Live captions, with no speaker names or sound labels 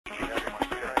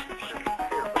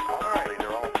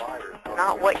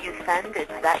not what you send,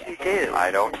 it's that you do. I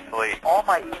don't sleep. All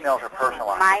my emails are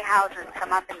personalized. My houses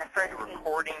come up in the first page.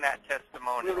 Recording that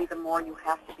testimony. Really, the more you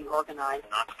have to be organized.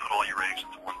 Not to put all your eggs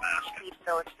into one basket. Keep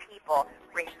those people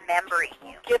remembering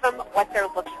you. Give them what they're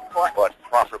looking for. But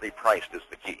properly priced is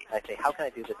the key. I say, how can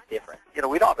I do this different? You know,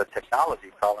 we don't have a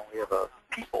technology problem. We have a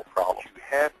people problem. You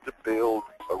have to build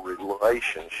a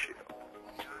relationship.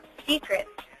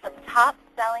 Secrets of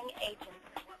Top-Selling Agents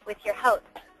with your hosts,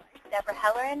 Deborah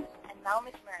Helleran and Mel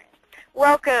McMurrin.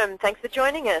 Welcome. Thanks for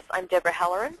joining us. I'm Deborah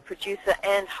Helleran, producer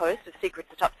and host of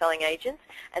Secrets of Top-Selling Agents.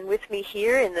 And with me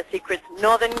here in the Secrets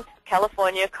Northern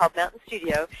California Cobb Mountain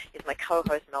studio is my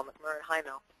co-host, Mel McMurrin. Hi,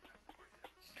 Mel.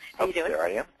 How you doing? There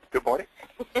I am. Good morning.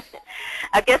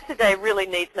 Our guest today really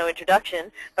needs no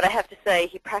introduction, but I have to say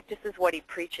he practices what he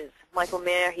preaches. Michael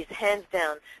Maher, he's hands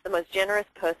down the most generous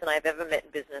person I've ever met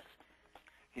in business.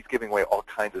 He's giving away all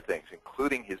kinds of things,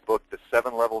 including his book, The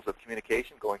 7 Levels of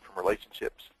Communication, going from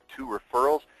relationships to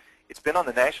referrals. It's been on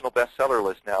the national bestseller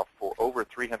list now for over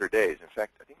 300 days. In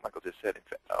fact, I think Michael just said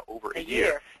over a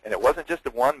year. And it wasn't just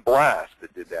the one blast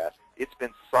that did that. It's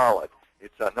been solid.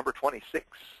 It's number 26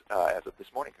 as of this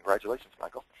morning. Congratulations,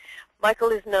 Michael. Michael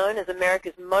is known as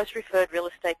America's most referred real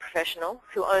estate professional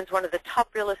who owns one of the top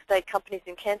real estate companies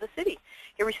in Kansas City.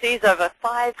 He receives over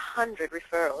 500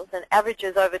 referrals and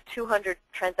averages over 200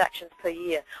 transactions per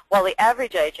year, while the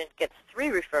average agent gets 3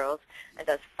 referrals and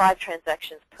does 5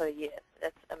 transactions per year.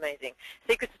 That's amazing.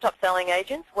 Secrets of Top-Selling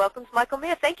Agents welcomes Michael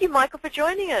Maher. Thank you, Michael, for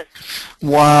joining us.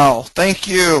 Wow, thank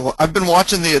you. I've been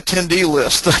watching the attendee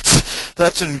list.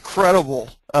 That's incredible.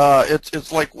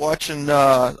 It's like watching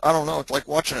I don't know. It's like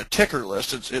watching a ticker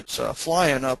list. It's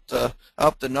flying up the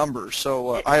numbers.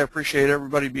 So I appreciate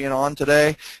everybody being on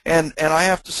today, and I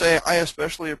have to say I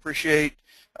especially appreciate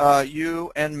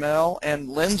you and Mel and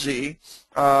Lindsay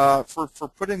for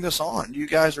putting this on. You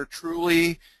guys are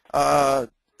truly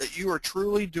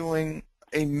doing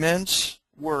immense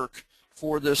work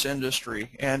for this industry,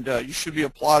 and you should be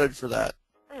applauded for that.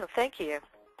 Oh, thank you.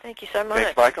 Thank you so much.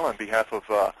 Thanks, Michael. On behalf of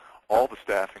all the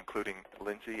staff, including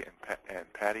Lindsay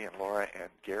and Patty and Laura and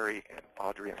Gary and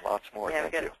Audrey and lots more, yeah,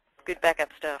 thank you. Good backup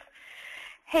stuff.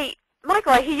 Hey,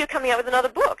 Michael, I hear you're coming out with another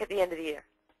book at the end of the year.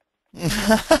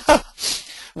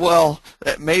 Well,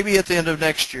 maybe at the end of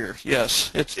next year. Yes,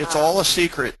 it's all a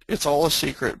secret. It's all a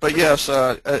secret. But yes,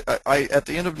 at the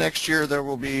end of next year there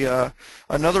will be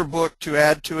another book to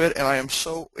add to it, and I am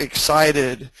so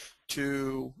excited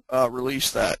to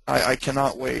release that. I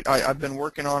cannot wait. I've been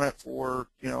working on it for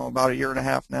about a year and a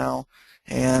half now,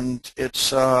 and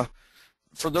it's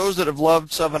for those that have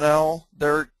loved 7L,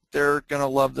 they're gonna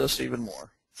love this even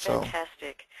more. So.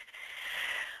 Fantastic.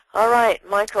 All right,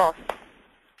 Michael.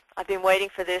 I've been waiting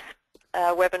for this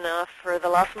webinar for the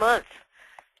last month.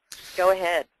 Go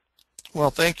ahead. Well,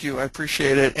 thank you. I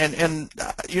appreciate it. And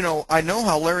I know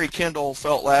how Larry Kendall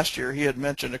felt last year. He had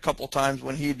mentioned a couple times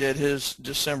when he did his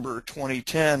December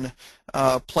 2010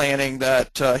 planning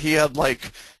that he had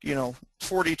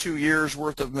 42 years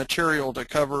worth of material to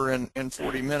cover in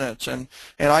 40 minutes. And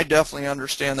I definitely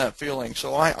understand that feeling.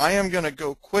 So I am going to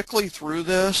go quickly through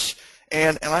this.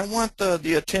 And I want the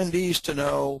attendees to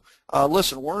know,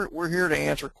 listen, we're here to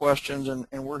answer questions,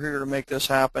 and we're here to make this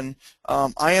happen.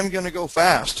 I am going to go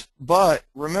fast, but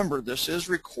remember, this is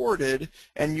recorded,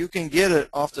 and you can get it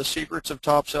off the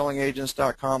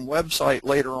secretsoftopsellingagents.com website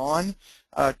later on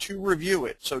to review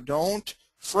it. So don't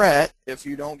fret if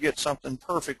you don't get something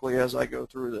perfectly as I go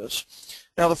through this.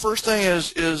 Now, the first thing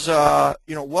is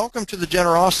welcome to the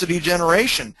generosity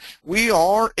generation.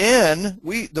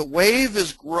 The wave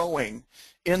is growing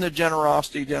in the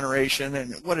generosity generation.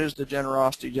 And what is the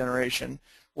generosity generation?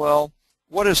 Well,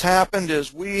 what has happened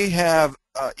is we have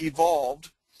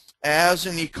evolved as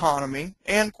an economy,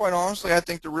 and quite honestly, I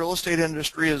think the real estate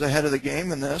industry is ahead of the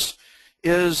game in this.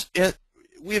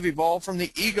 We have evolved from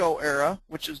the ego era,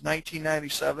 which is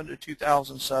 1997 to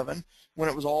 2007, when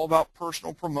it was all about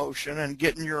personal promotion and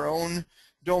getting your own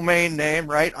domain name,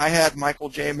 right? I had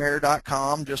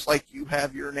michaeljmayer.com, just like you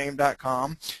have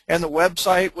yourname.com, and the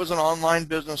website was an online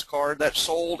business card that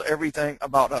sold everything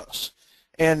about us.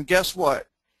 And guess what?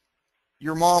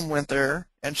 Your mom went there,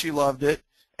 and she loved it,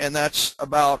 and that's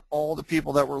about all the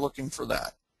people that were looking for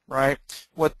that, right?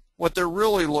 What they're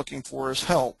really looking for is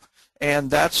help, and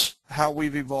that's how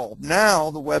we've evolved. Now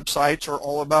the websites are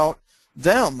all about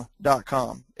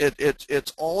them.com.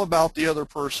 It's all about the other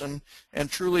person and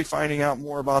truly finding out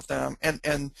more about them.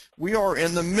 And we are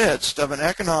in the midst of an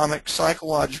economic,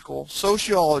 psychological,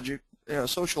 sociological,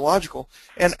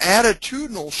 and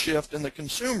attitudinal shift in the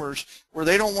consumers where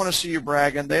they don't want to see you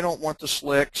bragging. They don't want the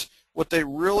slicks. What they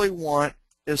really want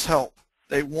is help.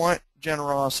 They want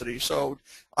generosity. So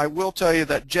I will tell you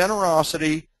that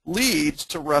generosity leads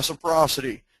to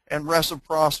reciprocity, and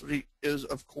reciprocity is,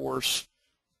 of course,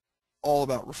 all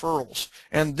about referrals.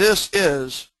 And this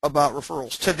is about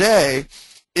referrals. Today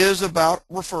is about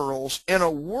referrals in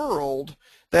a world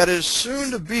that is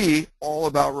soon to be all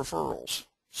about referrals.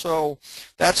 So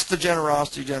that's the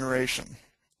generosity generation.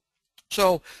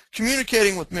 So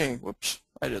communicating with me, whoops,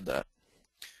 I did that.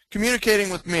 Communicating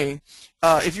with me,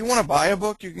 if you want to buy a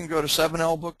book, you can go to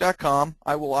 7lbook.com.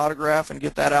 I will autograph and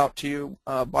get that out to you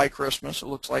by Christmas, it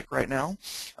looks like right now.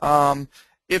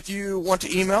 If you want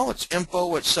to email, it's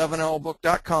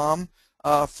info@7lbook.com.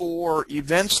 For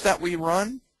events that we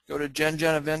run, go to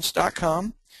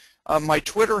gengenevents.com. My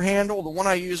Twitter handle, the one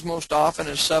I use most often,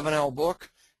 is 7lbook.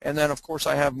 And then, of course,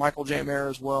 I have Michael J. Maher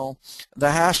as well.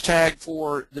 The hashtag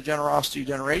for the generosity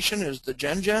generation is the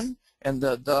GenGen, and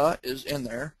the is in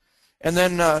there. And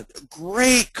then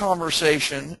great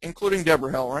conversation, including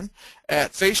Deborah Helleran,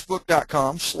 at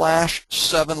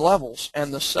facebook.com/7levels,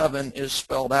 and the 7 is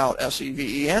spelled out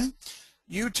S-E-V-E-N.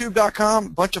 YouTube.com, a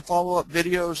bunch of follow-up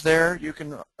videos there. You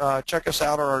can check us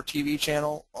out on our TV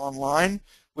channel online,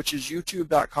 which is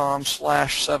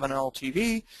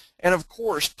youtube.com/7LTV. And of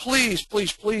course, please,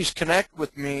 please, please connect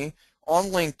with me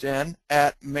on LinkedIn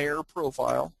at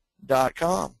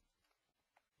mayorprofile.com.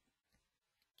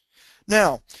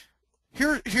 Now,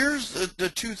 here's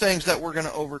the two things that we're going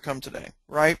to overcome today,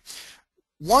 right?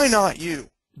 Why not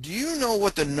you? Do you know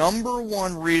what the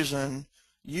 #1 reason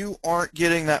you aren't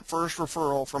getting that first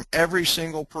referral from every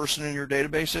single person in your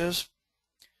database is?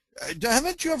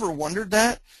 Haven't you ever wondered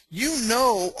that? You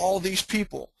know all these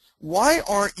people. Why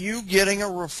aren't you getting a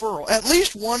referral, at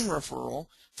least one referral,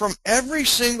 from every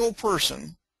single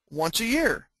person once a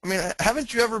year? I mean,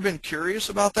 haven't you ever been curious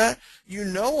about that? You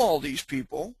know all these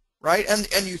people, right?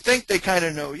 And you think they kind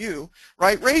of know you,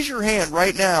 right? Raise your hand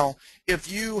right now if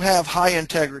you have high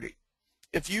integrity,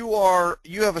 if you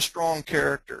have a strong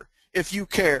character, if you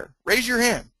care. Raise your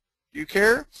hand. Do you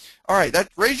care? All right,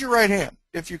 raise your right hand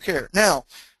if you care. Now,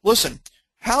 listen,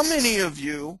 how many of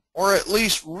you are at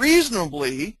least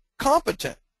reasonably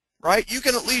competent, right? You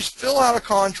can at least fill out a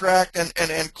contract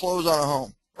and close on a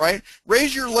home, right?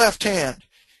 Raise your left hand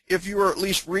if you are at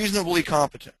least reasonably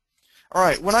competent. All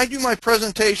right, when I do my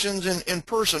presentations in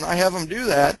person, I have them do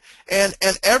that, and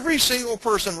every single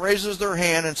person raises their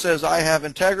hand and says, I have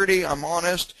integrity, I'm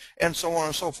honest, and so on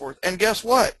and so forth. And guess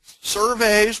what?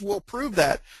 Surveys will prove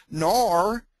that.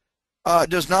 NAR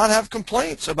does not have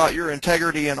complaints about your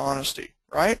integrity and honesty,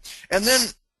 right? And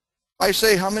then I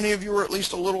say, how many of you are at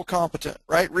least a little competent,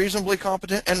 right? Reasonably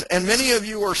competent, and many of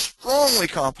you are strongly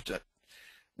competent.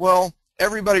 Well,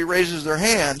 everybody raises their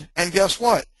hand, and guess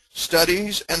what?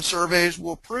 Studies and surveys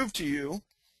will prove to you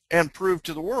and prove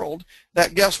to the world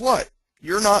that, guess what?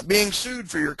 You're not being sued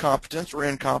for your competence or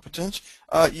incompetence.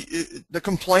 The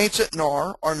complaints at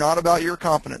NAR are not about your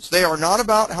competence. They are not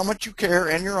about how much you care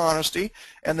and your honesty,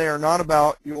 and they are not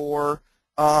about your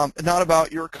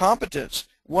competence.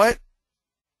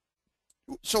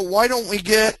 So why don't we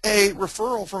get a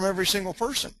referral from every single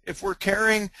person? If we're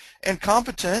caring and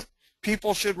competent,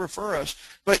 people should refer us.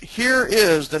 But here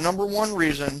is the #1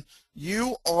 reason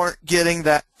you aren't getting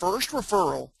that first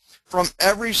referral from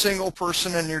every single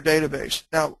person in your database.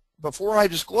 Now, before I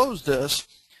disclose this,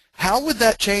 how would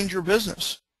that change your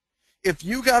business? If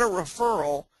you got a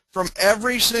referral from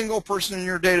every single person in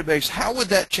your database, how would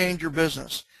that change your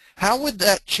business? How would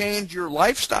that change your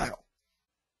lifestyle?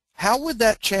 How would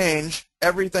that change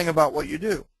everything about what you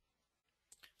do?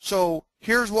 So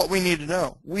here's what we need to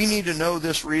know. We need to know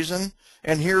this reason,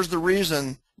 and here's the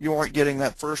reason you aren't getting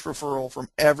that first referral from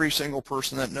every single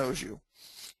person that knows you.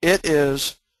 It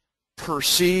is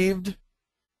perceived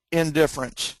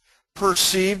indifference.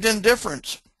 Perceived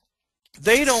indifference.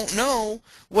 They don't know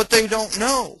what they don't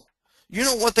know. You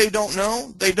know what they don't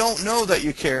know? They don't know that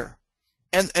you care.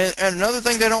 And another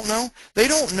thing they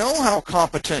don't know how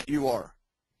competent you are.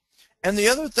 And the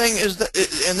other thing is that,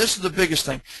 and this is the biggest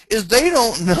thing, is they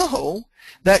don't know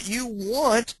that you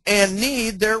want and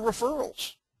need their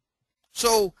referrals.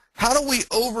 So how do we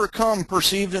overcome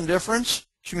perceived indifference?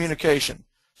 Communication.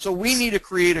 So we need to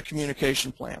create a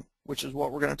communication plan, which is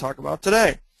what we're going to talk about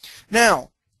today. Now,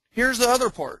 here's the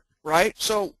other part, right?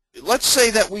 So let's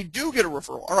say that we do get a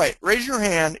referral. All right, raise your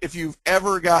hand if you've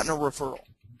ever gotten a referral.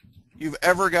 You've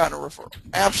ever gotten a referral.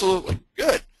 Absolutely.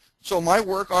 Good. So my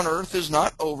work on earth is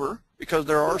not over, because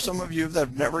there are some of you that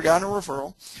have never gotten a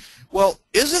referral. Well,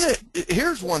 isn't it,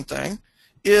 here's one thing,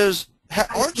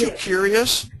 aren't you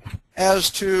curious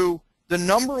as to the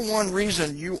 #1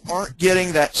 reason you aren't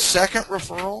getting that second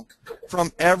referral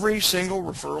from every single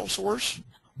referral source?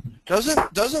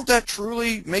 Doesn't that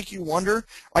truly make you wonder?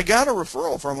 I got a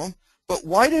referral from them, but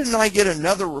why didn't I get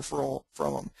another referral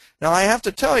from them? Now, I have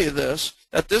to tell you this,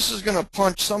 that this is going to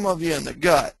punch some of you in the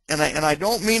gut, and I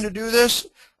don't mean to do this.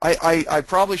 I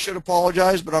probably should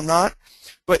apologize, but I'm not.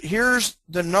 But here's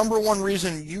the number one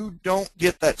reason you don't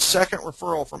get that second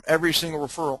referral from every single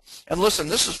referral. And listen,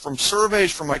 this is from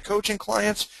surveys from my coaching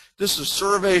clients. This is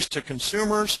surveys to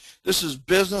consumers. This is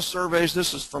business surveys.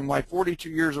 This is from my 42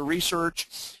 years of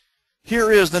research.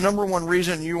 Here is the number one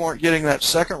reason you aren't getting that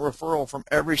second referral from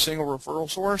every single referral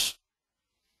source.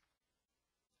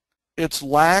 It's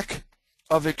lack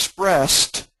of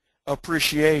expressed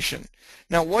appreciation.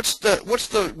 Now, what's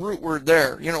the root word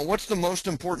there? You know, what's the most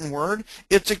important word?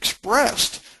 It's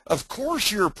expressed. Of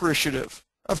course you're appreciative.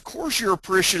 Of course you're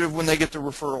appreciative when they get the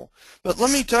referral. But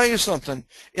let me tell you something.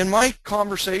 In my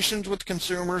conversations with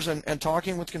consumers and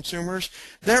talking with consumers,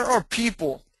 there are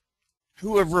people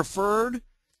who have referred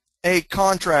a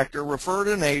contractor, referred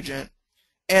an agent,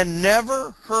 and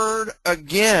never heard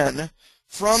again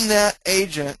from that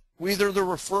agent whether the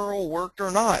referral worked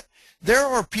or not. There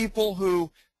are people who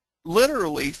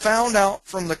literally found out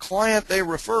from the client they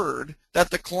referred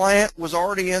that the client was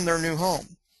already in their new home.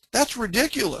 That's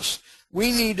ridiculous.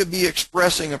 We need to be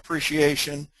expressing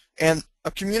appreciation, and a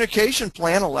communication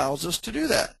plan allows us to do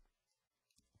that.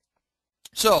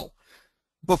 So,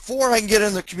 before I can get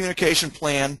in the communication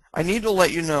plan, I need to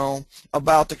let you know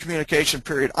about the communication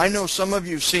period. I know some of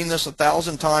you have seen this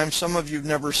 1,000 times, some of you have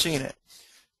never seen it.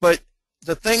 But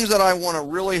the things that I want to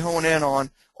really hone in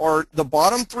on are the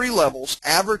bottom three levels: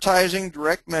 advertising,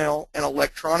 direct mail, and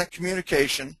electronic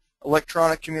communication.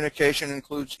 Electronic communication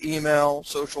includes email,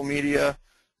 social media,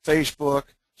 Facebook,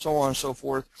 so on and so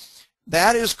forth.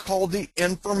 That is called the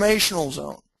informational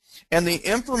zone. And the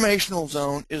informational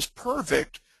zone is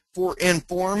perfect for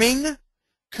informing,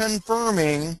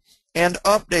 confirming, and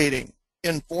updating.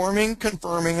 Informing,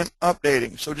 confirming, and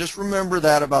updating. So just remember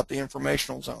that about the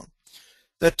informational zone.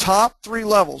 The top three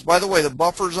levels, by the way, the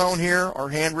buffer zone here are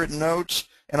handwritten notes,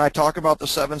 and I talk about the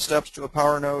 7 steps to a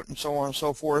power note and so on and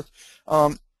so forth.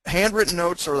 Handwritten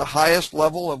notes are the highest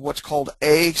level of what's called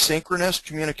asynchronous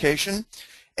communication.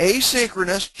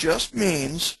 Asynchronous just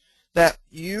means that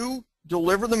you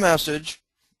deliver the message,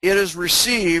 it is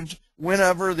received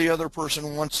whenever the other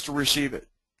person wants to receive it,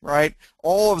 right?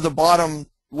 All of the bottom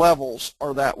levels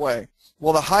are that way.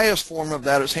 Well, the highest form of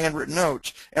that is handwritten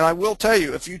notes. And I will tell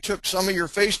you, if you took some of your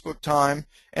Facebook time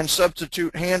and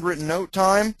substitute handwritten note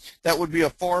time, that would be a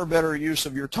far better use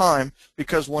of your time,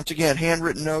 because once again,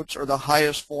 handwritten notes are the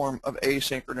highest form of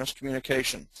asynchronous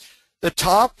communication. The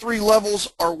top three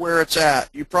levels are where it's at.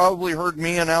 You probably heard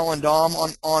me and Alan Dom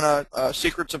on a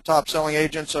Secrets of Top Selling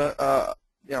Agents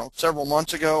several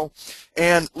months ago.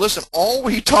 And listen, all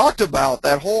we talked about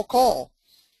that whole call,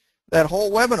 that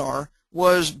whole webinar,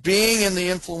 was being in the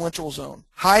influential zone.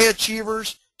 High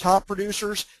achievers, top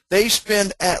producers, they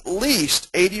spend at least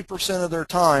 80% of their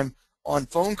time on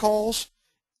phone calls,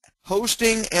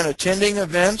 hosting and attending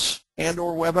events and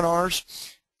or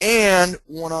webinars, and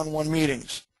one-on-one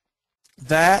meetings.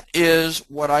 That is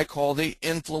what I call the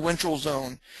influential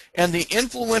zone. And the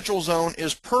influential zone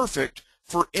is perfect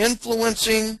for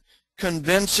influencing,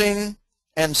 convincing,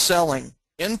 and selling.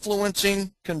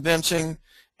 Influencing, convincing,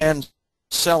 and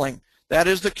selling. That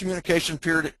is the communication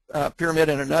pyramid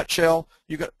in a nutshell.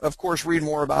 You can, of course, read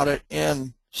more about it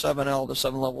in 7L, the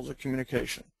 7 levels of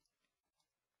communication.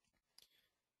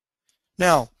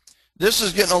 Now, this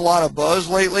is getting a lot of buzz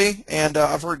lately, and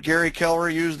I've heard Gary Keller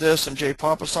use this, and Jay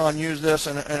Papasan use this,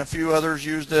 and a few others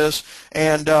use this.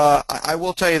 And I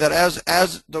will tell you that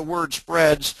as the word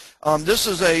spreads, this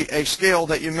is a scale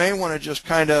that you may want to just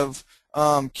kind of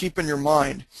keep in your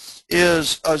mind.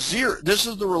 Is a 0. This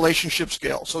is the relationship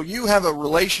scale. So you have a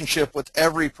relationship with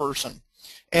every person,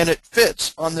 and it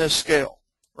fits on this scale,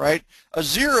 right? A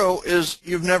 0 is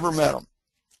you've never met them.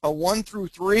 A 1 through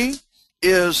 3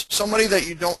 is somebody that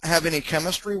you don't have any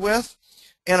chemistry with,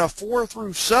 and a 4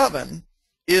 through 7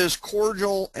 is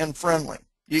cordial and friendly.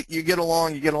 You get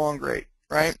along great,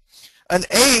 right? An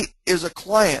 8 is a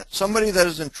client, somebody that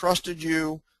has entrusted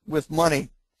you with money.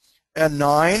 A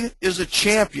 9 is a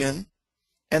champion,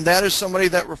 and that is somebody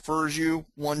that refers you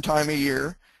one time a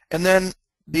year. And then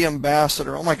the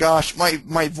ambassador. Oh my gosh,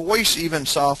 my voice even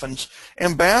softens.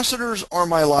 Ambassadors are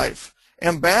my life.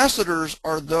 Ambassadors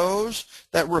are those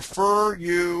that refer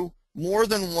you more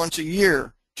than once a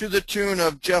year, to the tune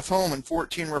of Jeff Homan,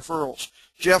 14 referrals.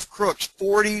 Jeff Crooks,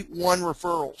 41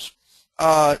 referrals.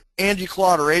 Andy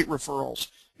Clotter, 8 referrals.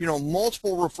 You know,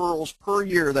 multiple referrals per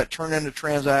year that turn into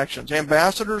transactions.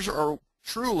 Ambassadors are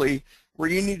truly where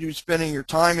you need to be spending your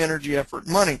time, energy, effort,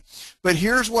 and money. But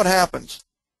here's what happens.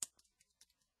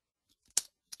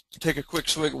 Take a quick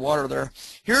swig of water there.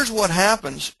 Here's what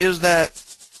happens is that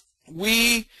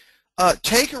we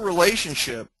take a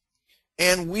relationship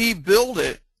and we build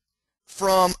it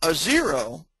from a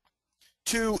 0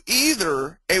 to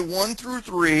either a 1 through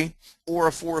 3 or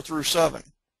a 4 through 7.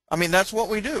 I mean, that's what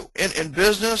we do. In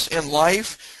business, in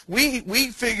life, we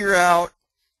figure out,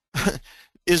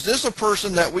 is this a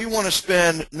person that we want to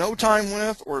spend no time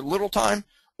with or little time,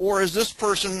 or is this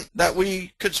person that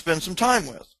we could spend some time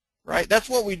with, right? That's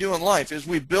what we do in life, is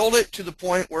we build it to the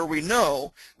point where we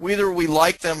know whether we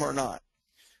like them or not.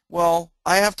 Well,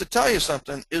 I have to tell you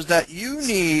something, is that you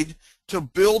need to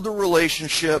build the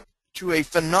relationship to a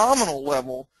phenomenal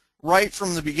level right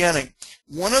from the beginning.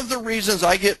 One of the reasons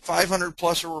I get 500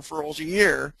 plus referrals a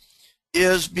year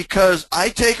is because I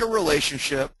take a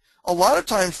relationship, a lot of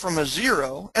times from a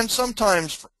 0 and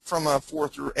sometimes from a 4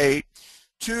 through 8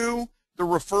 to the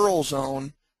referral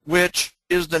zone, which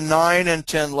is the 9 and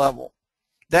 10 level.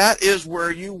 That is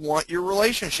where you want your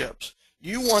relationships.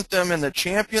 You want them in the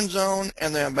champion zone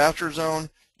and the ambassador zone.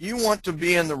 You want to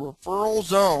be in the referral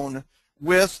zone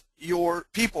with your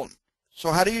people.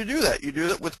 So how do you do that? You do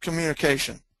that with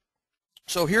communication.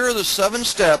 So here are the 7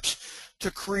 steps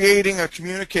to creating a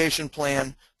communication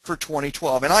plan for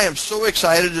 2012. And I am so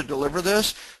excited to deliver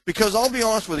this because I'll be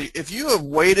honest with you, if you have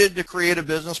waited to create a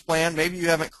business plan, maybe you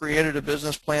haven't created a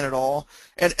business plan at all,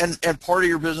 and part of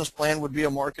your business plan would be a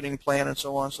marketing plan and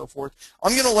so on and so forth,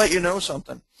 I'm going to let you know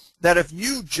something, that if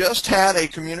you just had a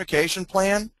communication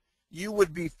plan, you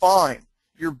would be fine.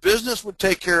 Your business would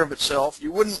take care of itself.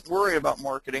 You wouldn't worry about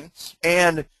marketing,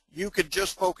 and you could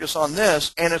just focus on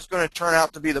this, and it's going to turn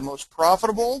out to be the most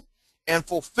profitable and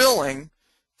fulfilling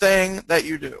thing that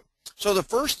you do. So the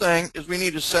first thing is we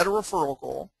need to set a referral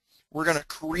goal. We're going to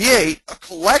create a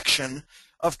collection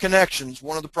of connections.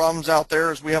 One of the problems out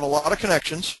there is we have a lot of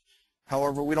connections.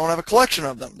 However, we don't have a collection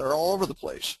of them. They're all over the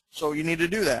place. So you need to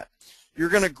do that. You're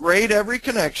going to grade every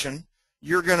connection.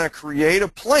 You're going to create a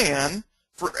plan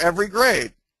for every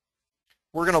grade.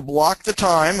 We're going to block the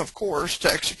time, of course,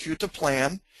 to execute the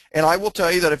plan. And I will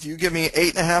tell you that if you give me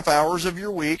 8.5 hours of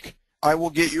your week, I will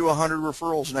get you 100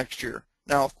 referrals next year.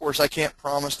 Now, of course, I can't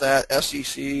promise that.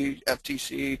 SEC,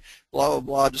 FTC, blah, blah,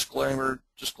 blah, disclosure,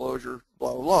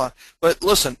 blah, blah, blah. But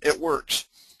listen, it works.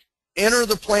 Enter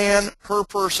the plan per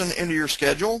person into your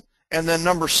schedule. And then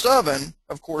number 7,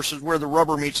 of course, is where the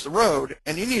rubber meets the road,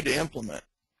 and you need to implement.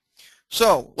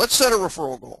 So let's set a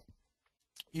referral goal.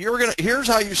 Here's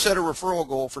how you set a referral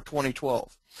goal for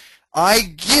 2012. I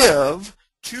give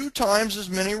 2 times as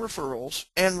many referrals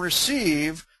and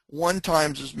receive 1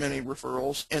 times as many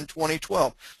referrals in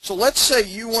 2012. So let's say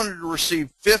you wanted to receive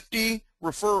 50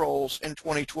 referrals in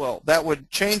 2012. That would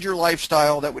change your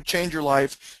lifestyle. That would change your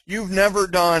life. You've never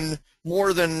done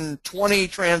more than 20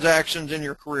 transactions in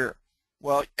your career.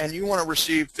 Well, and you want to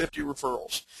receive 50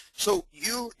 referrals. So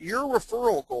your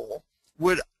referral goal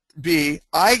would be,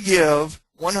 I give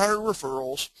 100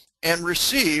 referrals and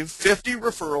receive 50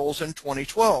 referrals in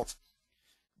 2012.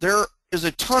 There is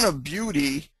a ton of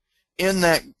beauty in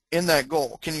that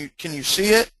goal. Can you see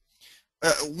it?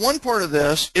 One part of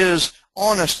this is,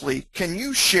 honestly, can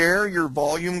you share your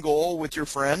volume goal with your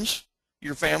friends,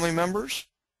 your family members,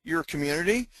 your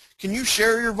community? Can you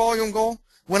share your volume goal?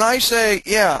 When I say,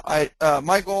 yeah,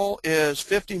 my goal is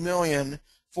 50 million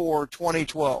for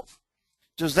 2012,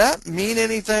 does that mean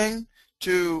anything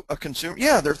to a consumer?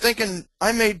 Yeah, they're thinking,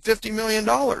 I made $50 million,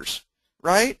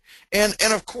 right? And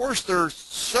of course, they're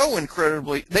so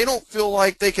incredibly, they don't feel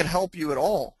like they can help you at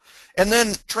all. And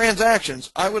then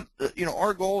transactions,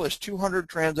 our goal is 200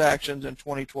 transactions in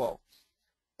 2012.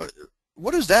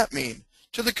 What does that mean?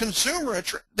 To the consumer,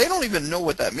 they don't even know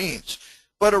what that means.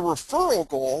 But a referral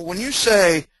goal, when you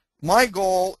say, my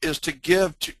goal is to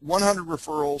give 100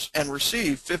 referrals and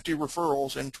receive 50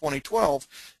 referrals in 2012,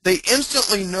 they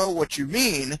instantly know what you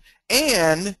mean,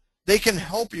 and they can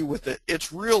help you with it.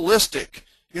 It's realistic.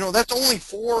 That's only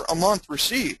 4 a month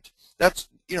received. That's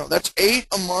 8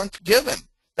 a month given.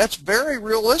 That's very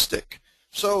realistic.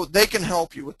 So they can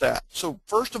help you with that. So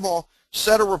first of all,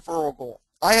 set a referral goal.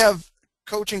 I have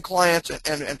coaching clients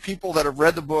and people that have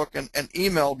read the book and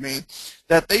emailed me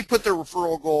that they put their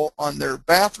referral goal on their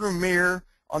bathroom mirror,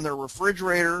 on their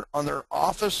refrigerator, on their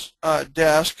office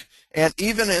desk, and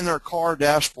even in their car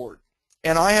dashboard.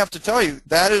 And I have to tell you,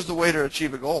 that is the way to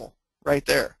achieve a goal right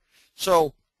there.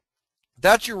 So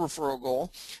that's your referral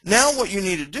goal. Now what you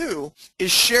need to do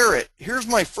is share it. Here's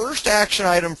my first action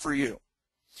item for you,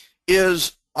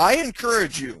 is I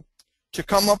encourage you to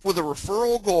come up with a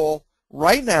referral goal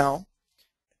right now,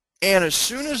 and as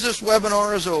soon as this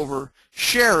webinar is over,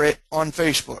 share it on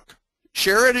Facebook.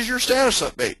 share it as your status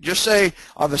update. Just say,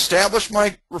 I've established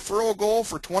my referral goal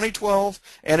for 2012,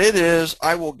 and it is,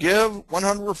 I will give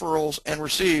 100 referrals and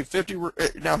receive 50.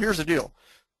 Now, here's the deal.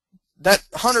 That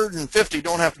 150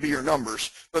 don't have to be your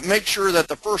numbers, but make sure that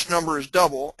the first number is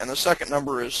double and the second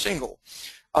number is single.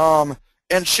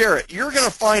 And share it. You're going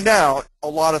to find out a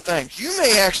lot of things. You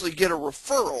may actually get a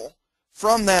referral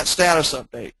from that status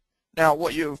update. Now,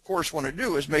 what you, of course, want to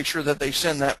do is make sure that they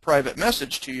send that private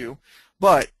message to you,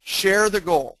 but share the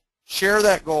goal. Share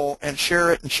that goal and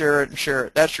share it and share it and share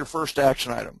it. That's your first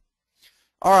action item.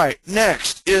 All right,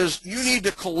 next is you need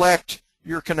to collect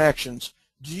your connections.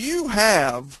 Do you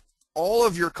have all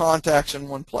of your contacts in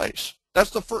one place? That's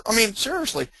the first, I mean,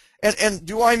 seriously. And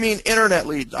do I mean internet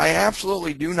leads? I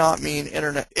absolutely do not mean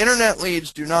internet. Internet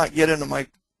leads do not get into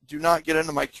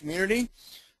my community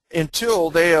until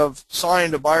they have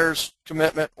signed a buyer's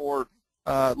commitment or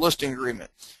listing agreement.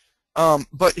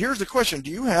 But here's the question: do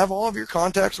you have all of your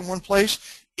contacts in one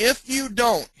place? If you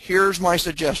don't, here's my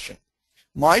suggestion.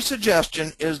 My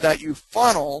suggestion is that you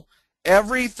funnel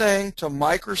everything to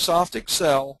Microsoft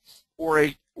Excel or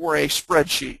a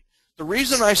spreadsheet. The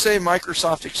reason I say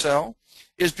Microsoft Excel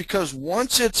is because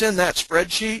once it's in that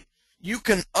spreadsheet, you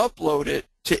can upload it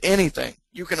to anything.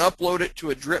 You can upload it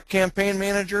to a drip campaign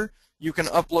manager. You can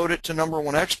upload it to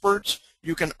 #1 experts.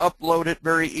 You can upload it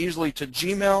very easily to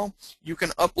Gmail. You can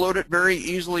upload it very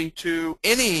easily to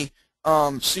any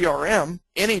CRM,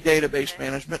 any database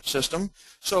management system.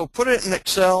 So put it in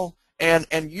Excel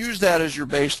and use that as your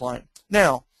baseline.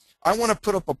 Now, I want to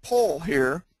put up a poll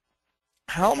here.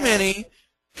 How many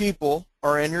people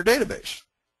are in your database?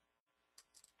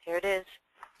 Here it is.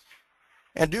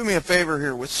 And do me a favor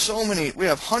here, with so many, we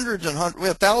have hundreds and hundreds, we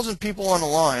have 1,000 people on the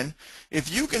line.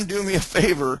 If you can do me a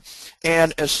favor,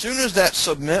 and as soon as that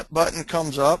submit button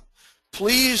comes up,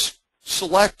 please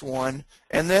select one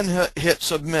and then hit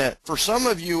submit. For some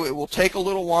of you, it will take a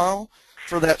little while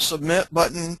for that submit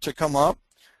button to come up.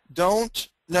 Don't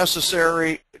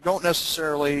necessarily,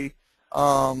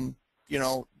 you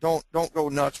know, don't go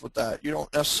nuts with that. You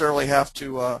don't necessarily have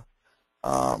to.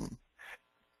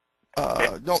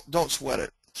 Don't sweat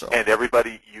it. So. And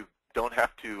everybody, you don't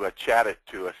have to chat it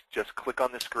to us. Just click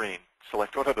on the screen.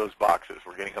 Select one of those boxes.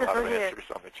 We're getting a lot of answers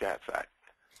on the chat side.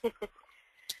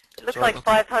 It looks like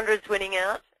 500's winning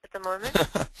out at the moment.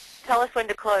 Tell us when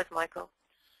to close, Michael.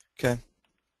 Okay.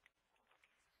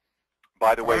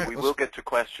 By the way, we will get to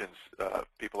questions.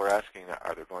 People are asking,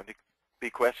 are there going to be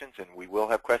questions? And we will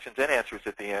have questions and answers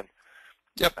at the end.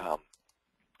 Yep.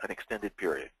 An extended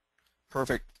period.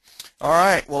 Perfect. All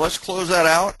right. Well, let's close that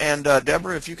out. And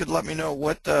Deborah, if you could let me know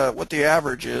what the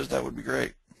average is, that would be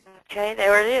great. Okay,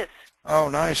 there it is. Oh,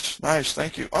 nice, nice.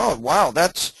 Thank you. Oh, wow.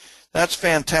 That's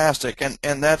fantastic,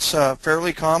 and that's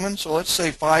fairly common. So let's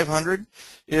say 500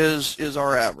 is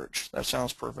our average. That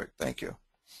sounds perfect. Thank you.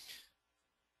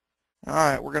 All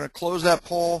right, we're going to close that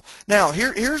poll. Now,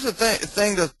 here's the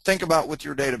thing to think about with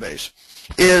your database.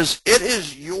 It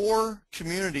is your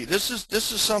community. This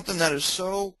is something that is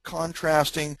so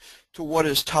contrasting to what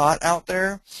is taught out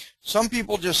there. Some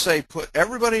people just say put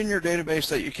everybody in your database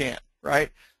that you can,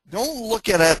 right? Don't look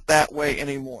at it that way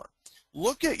anymore.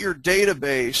 Look at your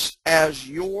database as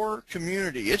your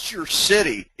community. It's your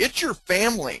city. It's your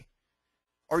family.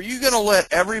 Are you going to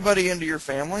let everybody into your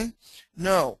family?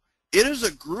 No. It is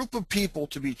a group of people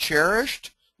to be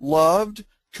cherished, loved,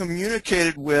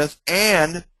 communicated with,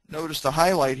 and, notice the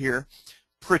highlight here,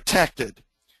 protected.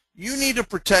 You need to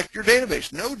protect your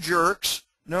database. No jerks,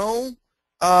 no,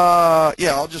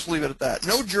 yeah, I'll just leave it at that.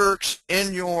 No jerks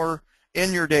in your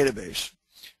database.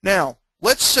 Now,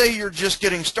 let's say you're just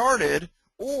getting started,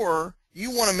 or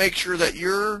you want to make sure that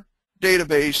your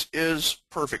database is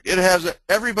perfect. It has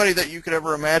everybody that you could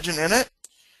ever imagine in it.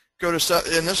 Go to,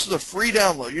 and this is a free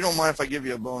download. You don't mind if I give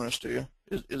you a bonus, do you?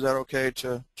 Is that okay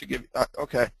to give?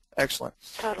 Okay, excellent.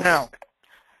 Totally. Now,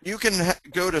 you can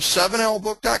go to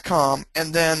 7lbook.com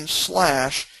and then /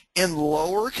 in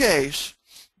lowercase,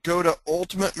 go to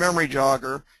Ultimate Memory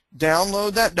Jogger,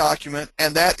 download that document,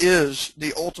 and that is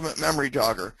the Ultimate Memory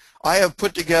Jogger. I have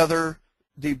put together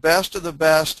the best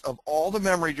of all the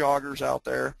memory joggers out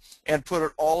there and put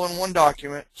it all in one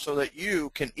document so that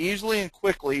you can easily and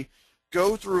quickly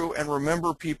go through and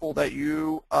remember people that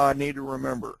you need to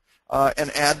remember and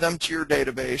add them to your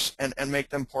database and make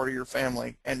them part of your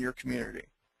family and your community.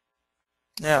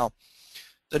 Now,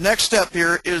 the next step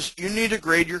here is you need to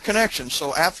grade your connections.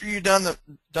 So after you've done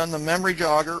the memory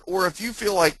jogger, or if you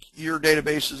feel like your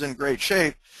database is in great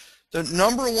shape, the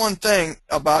 #1 thing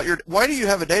about why do you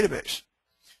have a database?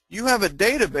 You have a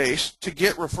database to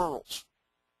get referrals.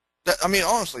 I mean,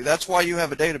 honestly, that's why you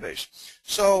have a database.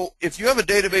 So if you have a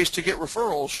database to get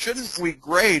referrals, shouldn't we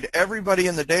grade everybody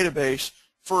in the database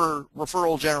for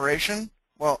referral generation?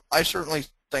 Well, I certainly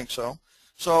think so.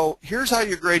 So here's how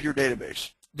you grade your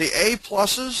database. The A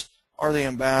pluses are the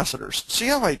ambassadors. See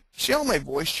how my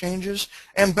voice changes?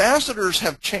 Ambassadors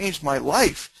have changed my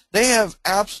life. They have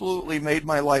absolutely made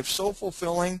my life so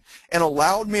fulfilling and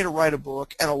allowed me to write a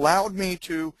book and allowed me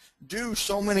to do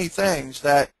so many things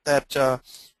that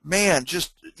man,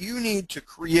 just you need to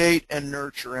create and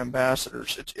nurture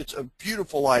ambassadors. It's a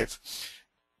beautiful life.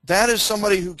 That is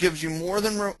somebody who gives you more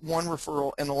than one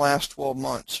referral in the last 12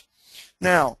 months.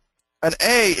 Now, an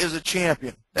A is a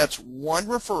champion. That's one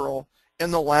referral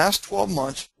in the last 12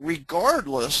 months,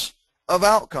 regardless of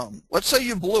outcome. Let's say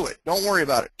you blew it. Don't worry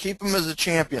about it. Keep them as a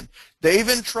champion. They've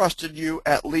entrusted you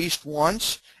at least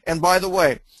once. And by the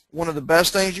way, one of the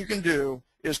best things you can do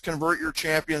is convert your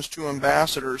champions to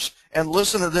ambassadors. And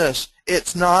listen to this.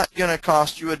 It's not going to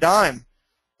cost you a dime.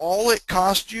 All it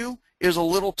costs you is a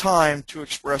little time to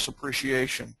express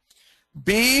appreciation.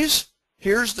 B's,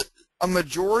 here's a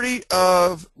majority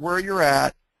of where you're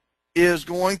at is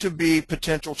going to be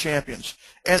potential champions.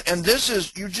 And this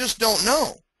is, you just don't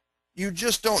know. You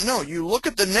just don't know. You look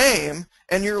at the name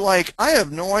and you're like, I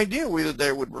have no idea whether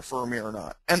they would refer me or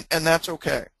not. And that's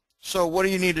okay. So what do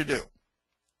you need to do?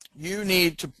 You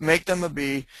need to make them a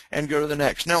B and go to the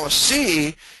next. Now a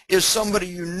C is somebody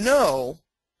you know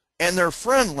and they're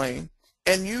friendly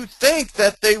and you think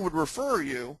that they would refer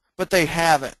you, but they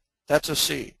haven't. That's a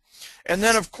C. And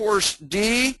then of course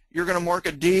D, you're going to mark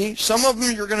a D. Some of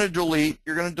them you're going to delete.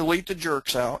 You're going to delete the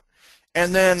jerks out.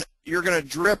 And then you're going to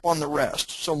drip on the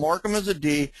rest. So mark them as a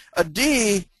D. A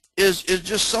D is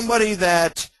just somebody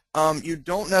that you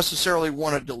don't necessarily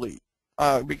want to delete.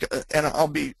 And I'll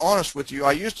be honest with you,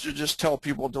 I used to just tell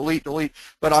people delete,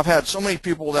 but I've had so many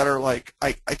people that are like,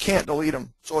 I can't delete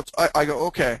them. So I go,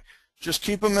 okay, just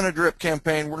keep them in a drip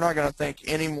campaign. We're not going to think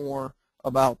any more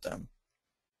about them.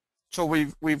 So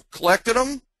we've collected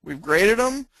them, we've graded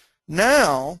them.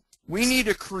 Now we need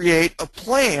to create a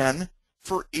plan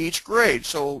for each grade.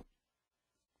 So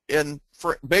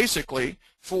basically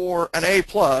for an A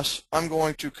plus, I'm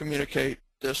going to communicate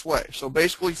this way. So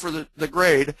basically for the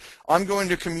grade, I'm going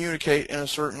to communicate in a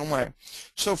certain way.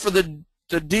 So for the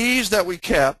D's that we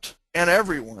kept and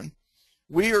everyone,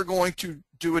 we are going to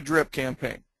do a drip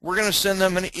campaign. We're going to send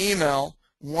them an email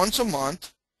once a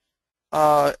month.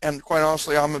 And quite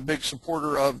honestly, I'm a big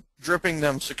supporter of dripping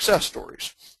them success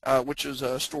stories, which is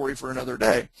a story for another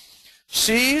day.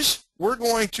 C's, we're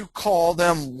going to call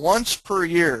them once per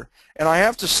year. And I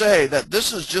have to say that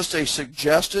this is just a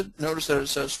suggested, notice that it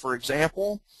says for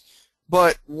example,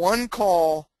 but one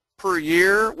call per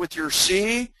year with your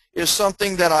C is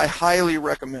something that I highly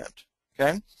recommend.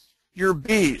 Okay? Your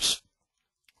B's,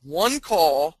 one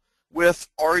call with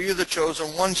Are You the Chosen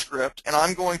One script, and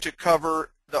I'm going to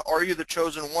cover the Are You the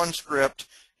Chosen One script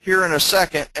here in a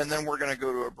second, and then we're going to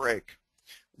go to a break.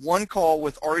 One call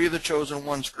with Are You the Chosen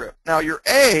One script. Now your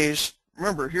A's,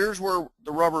 remember, here's where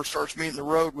the rubber starts meeting the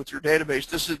road with your database.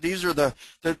 These are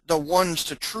the ones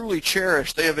to truly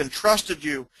cherish. They have entrusted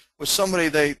you with somebody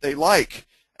they like,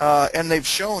 and they've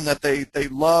shown that they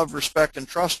love, respect, and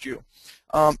trust you.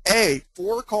 A,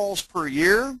 4 calls per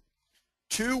year,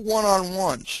 2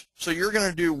 one-on-ones. So you're going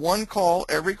to do one call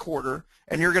every quarter,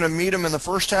 and you're going to meet them in the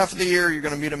first half of the year. You're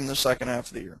going to meet them in the second half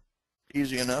of the year.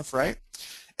 Easy enough, right?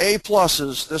 A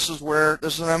pluses, this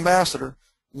is an ambassador.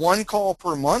 1 call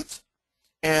per month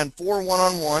and 4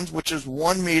 one-on-ones, which is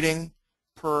 1 meeting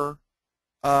per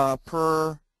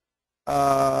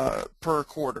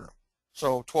quarter.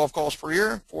 So 12 calls per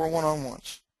year, 4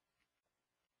 one-on-ones.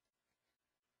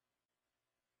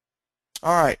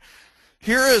 All right,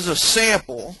 here is a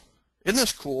sample. Isn't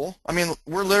this cool? I mean,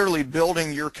 we're literally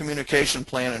building your communication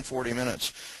plan in 40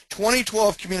 minutes.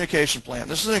 2012 communication plan.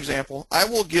 This is an example. I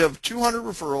will give 200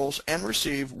 referrals and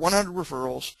receive 100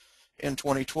 referrals in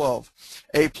 2012.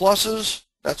 A pluses,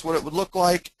 that's what it would look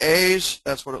like. A's,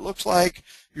 that's what it looks like.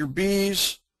 Your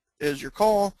B's is your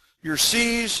call. Your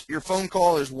C's, your phone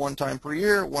call is 1 time per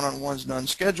year. One-on-ones, none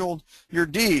scheduled. Your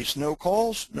D's, no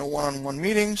calls, no one-on-one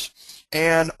meetings.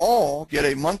 And all get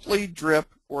a monthly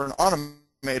drip or an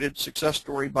automated success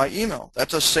story by email.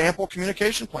 That's a sample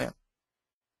communication plan.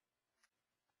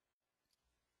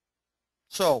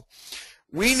 So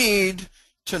we need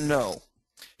to know.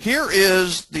 Here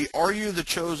is the Are You the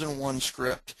Chosen One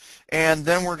script, and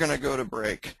then we're going to go to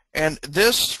break. And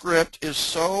this script is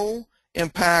so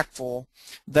impactful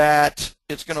that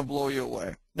it's going to blow you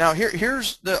away. Now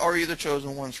here's the Are You the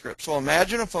Chosen One script. So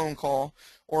imagine a phone call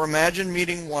or imagine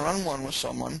meeting one-on-one with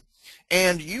someone.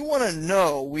 and you want to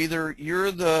know whether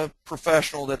you're the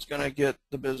professional that's going to get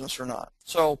the business or not.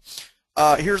 So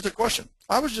here's the question.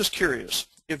 I was just curious.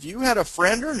 If you had a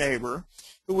friend or neighbor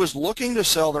who was looking to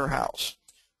sell their house,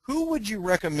 who would you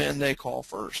recommend they call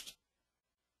first?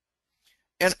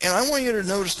 And I want you to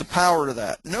notice the power to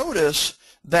that. Notice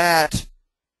that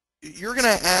you're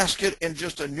going to ask it in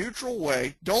just a neutral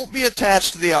way. Don't be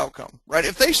attached to the outcome, right?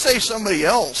 If they say somebody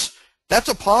else, that's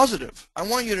a positive. I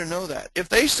want you to know that. If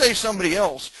they say somebody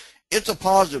else, it's a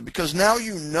positive because now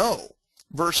you know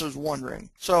versus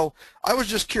wondering. So I was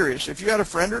just curious, if you had a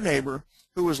friend or neighbor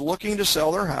who was looking to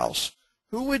sell their house,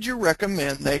 who would you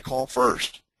recommend they call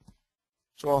first?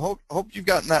 So I hope you've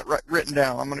gotten that written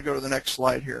down. I'm going to go to the next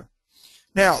slide here.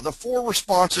 Now, the 4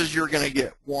 responses you're going to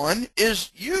get. 1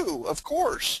 is you, of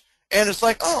course. And it's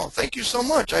like, oh, thank you so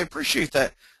much. I appreciate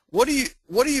that. What do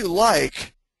you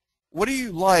like? What do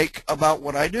you like about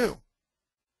what I do?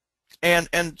 And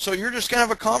so you're just going to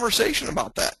have a conversation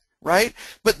about that, right?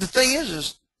 But the thing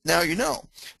is now you know.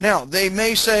 Now, they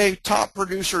may say top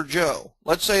producer Joe.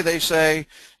 Let's say they say,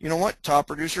 you know what, top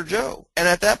producer Joe. And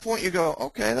at that point you go,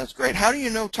 okay, that's great. How do you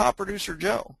know top producer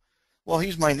Joe? Well,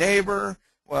 he's my neighbor.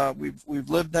 We've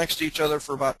lived next to each other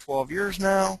for about 12 years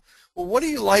now. Well, what do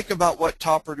you like about what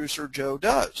top producer Joe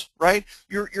does, right?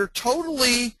 You're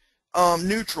totally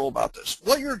neutral about this.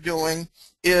 What you're doing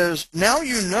is now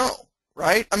you know,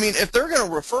 right? I mean, if they're going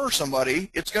to refer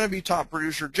somebody, it's going to be top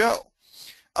producer Joe.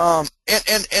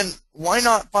 And why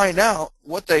not find out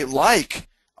what they like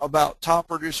about top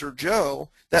producer Joe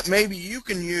that maybe you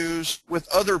can use with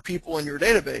other people in your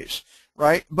database,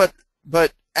 right? But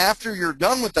after you're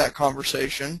done with that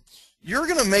conversation, you're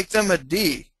going to make them a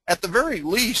D. At the very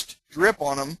least, drip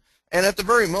on them, and at the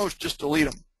very most, just delete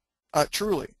them,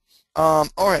 truly. All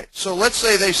right, so let's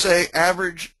say they say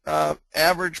average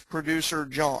producer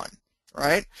John,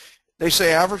 right? They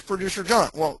say average producer John.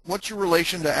 Well, what's your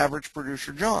relation to average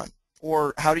producer John?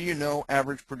 Or how do you know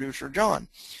average producer John?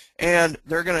 And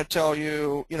they're going to tell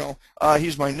you,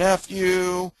 he's my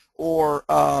nephew, or,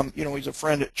 he's a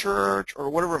friend at church, or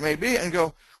whatever it may be, and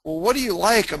go, well, what do you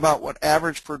like about what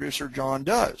average producer John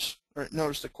does? Right,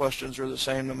 notice the questions are the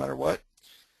same no matter what.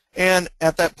 And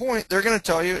at that point, they're going to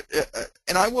tell you,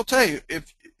 and I will tell you,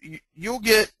 if you'll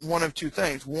get one of 2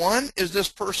 things. One is this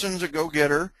person's a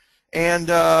go-getter, and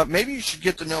maybe you should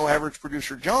get to know average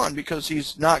producer John because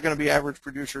he's not going to be average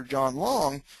producer John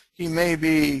long. He may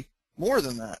be more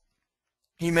than that.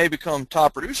 He may become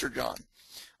top producer John.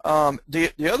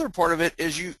 The other part of it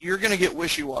is you're going to get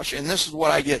wishy-washy, and this is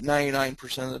what I get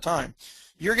 99% of the time.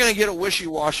 You're going to get a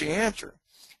wishy-washy answer.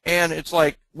 And it's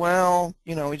like, well,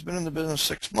 he's been in the business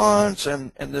 6 months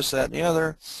and this, that, and the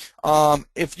other.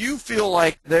 If you feel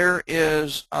like there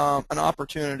is an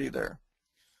opportunity there,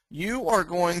 you are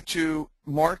going to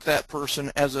mark that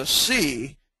person as a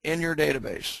C in your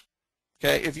database.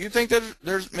 Okay, if you think that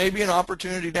there's maybe an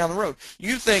opportunity down the road,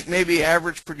 you think maybe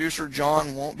average producer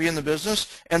John won't be in the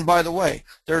business, and by the way,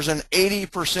 there's an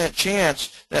 80%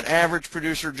 chance that average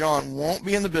producer John won't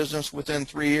be in the business within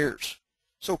 3 years.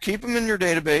 So keep him in your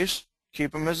database,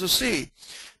 keep him as a C.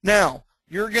 Now,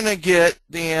 you're going to get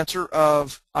the answer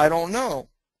of, I don't know.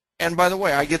 And by the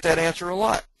way, I get that answer a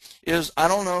lot, is I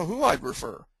don't know who I'd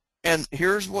refer. And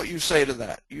here's what you say to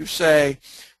that. You say,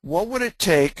 what would it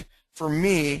take for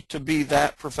me to be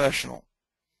that professional?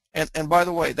 And by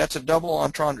the way, that's a double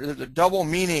entendre. There's a double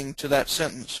meaning to that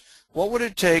sentence. What would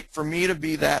it take for me to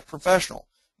be that professional?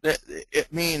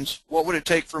 It means, what would it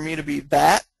take for me to be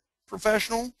that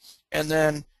professional? And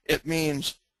then it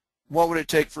means, what would it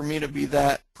take for me to be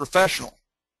that professional?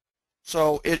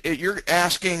 So you're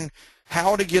asking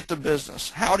how to get the business.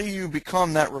 How do you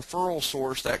become that referral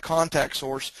source, that contact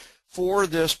source for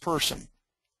this person?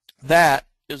 That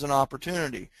is an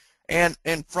opportunity. And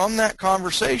from that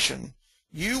conversation,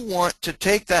 you want to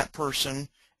take that person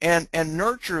and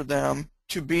nurture them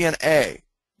to be an A.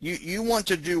 You want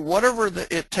to do whatever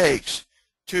it takes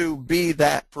to be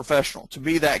that professional, to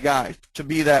be that guy, to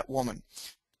be that woman.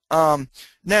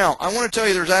 Now, I want to tell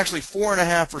you there's actually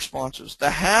 4.5 responses. The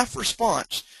half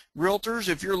response, realtors,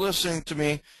 if you're listening to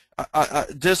me,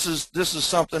 this is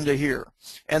something to hear.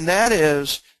 And that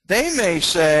is, they may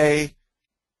say,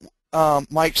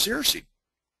 Mike Searcy.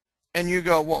 And you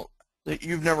go, well,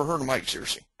 you've never heard of Mike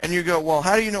Searcy. And you go, well,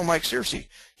 how do you know Mike Searcy?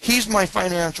 He's my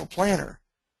financial planner.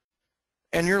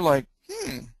 And you're like,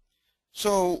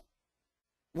 so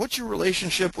what's your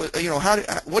relationship with,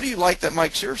 what do you like that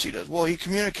Mike Searcy does? Well, he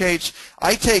communicates,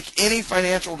 I take any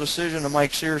financial decision to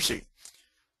Mike Searcy.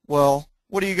 Well,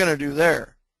 what are you going to do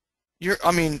there? You're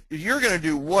going to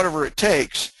do whatever it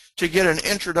takes to get an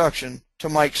introduction to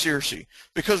Mike Searcy.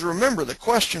 Because remember, the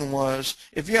question was,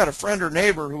 if you had a friend or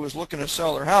neighbor who was looking to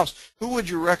sell their house, who would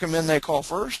you recommend they call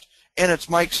first? And it's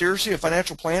Mike Searcy, a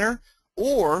financial planner,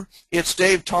 or it's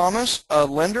Dave Thomas, a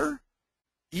lender.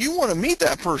 You want to meet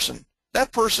that person.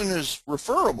 That person is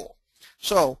referable.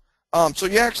 So, so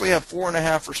you actually have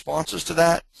 4.5 responses to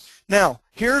that. Now,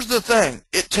 here's the thing.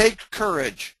 It takes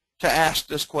courage to ask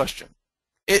this question.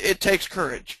 It takes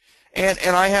courage. And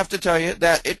I have to tell you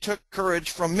that it took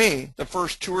courage from me the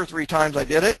first 2 or 3 times I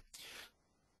did it.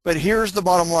 But here's the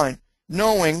bottom line.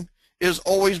 Knowing is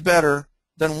always better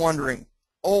than wondering.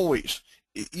 Always.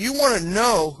 You want to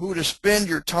know who to spend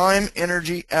your time,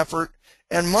 energy, effort,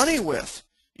 and money with.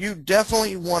 You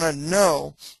definitely want to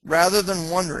know rather than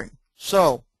wondering.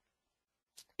 So,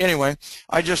 anyway,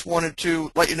 I just wanted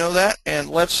to let you know that, and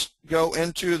let's go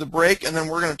into the break, and then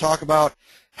we're going to talk about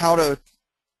how to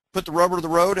put the rubber to the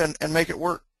road and make it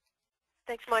work.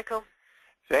 Thanks, Michael.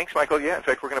 Thanks, Michael. Yeah, in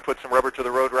fact, we're going to put some rubber to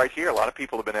the road right here. A lot of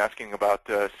people have been asking about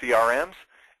CRMs,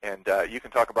 and you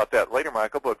can talk about that later,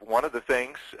 Michael, but one of the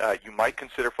things you might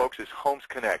consider, folks, is Homes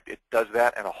Connect. It does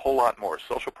that and a whole lot more.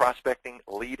 Social prospecting,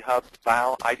 lead hub,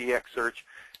 file, IDX search,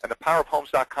 and the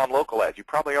powerofhomes.com local ads. You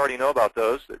probably already know about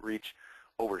those that reach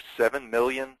over 7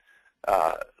 million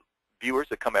viewers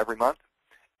that come every month.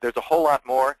 There's a whole lot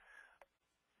more.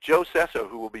 Joe Sesso,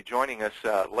 who will be joining us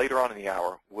later on in the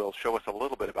hour, will show us a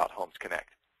little bit about Homes Connect.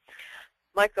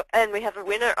 Michael, and we have a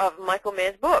winner of Michael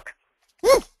Maher's book.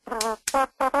 Woo!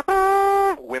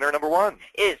 Winner number 1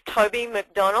 is Toby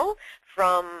McDonnell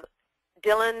from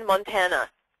Dillon, Montana.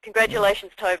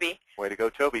 Congratulations, Toby. Way to go,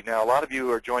 Toby. Now, a lot of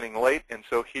you are joining late, and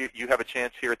so here you have a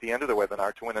chance here at the end of the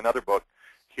webinar to win another book.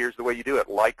 Here's the way you do it.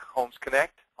 Like Homes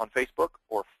Connect on Facebook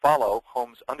or follow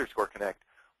Homes_Connect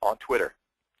on Twitter.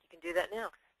 You can do that now.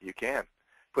 You can.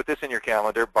 Put this in your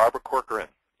calendar. Barbara Corcoran,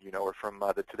 you know her from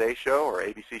the Today Show or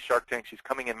ABC Shark Tank. She's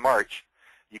coming in March.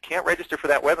 You can't register for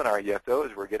that webinar yet, though,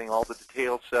 as we're getting all the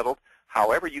details settled.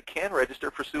 However, you can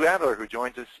register for Sue Adler, who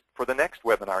joins us for the next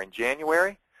webinar in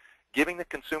January, giving the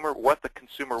consumer what the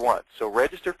consumer wants. So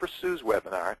register for Sue's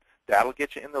webinar. That'll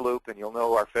get you in the loop, and you'll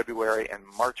know our February and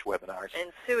March webinars.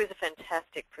 And Sue is a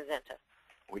fantastic presenter.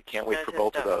 We can't wait for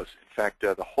both of those. In fact,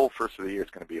 the whole first of the year is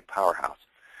going to be a powerhouse.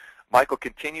 Michael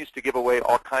continues to give away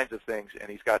all kinds of things, and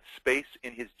he's got space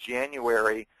in his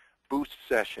January boost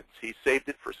sessions. He saved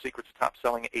it for Secrets of Top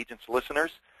Selling Agents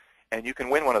listeners, and you can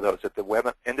win one of those. At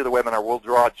the end of the webinar, we'll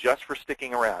draw just for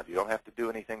sticking around. You don't have to do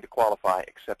anything to qualify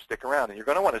except stick around. And you're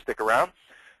going to want to stick around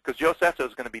because Joe Sesso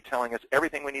is going to be telling us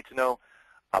everything we need to know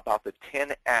about the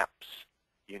 10 apps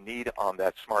you need on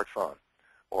that smartphone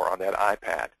or on that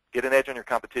iPad. Get an edge on your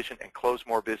competition and close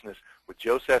more business with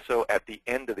Joe Sesso at the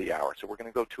end of the hour. So we're going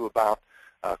to go to about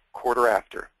a quarter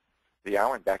after the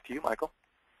hour. And back to you, Michael.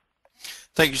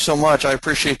 Thank you so much. I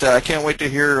appreciate that. I can't wait to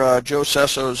hear Joe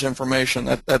Sesso's information.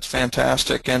 That's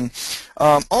fantastic. And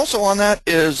also on that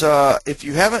is if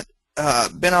you haven't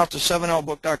been out to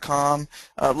 7lbook.com,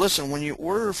 listen, when you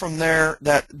order from there,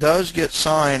 that does get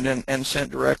signed and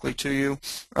sent directly to you.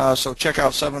 So check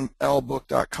out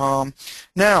 7lbook.com.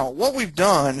 Now, what we've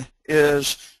done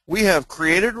is we have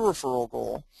created a referral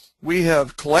goal. We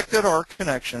have collected our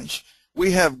connections.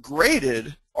 We have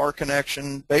graded our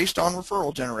connection based on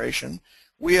referral generation.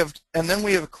 And then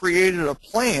we have created a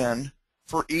plan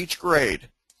for each grade.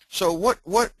 So what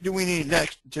do we need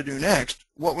to do next?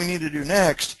 What we need to do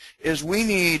next is we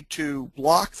need to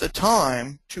block the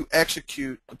time to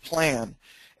execute the plan.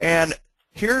 And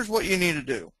here's what you need to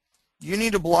do. You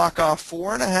need to block off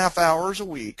 4.5 hours a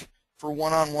week for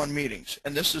one-on-one meetings.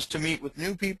 And this is to meet with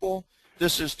new people.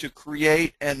 This is to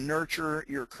create and nurture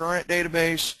your current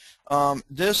database.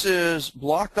 This is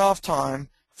blocked off time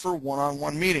for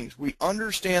one-on-one meetings. We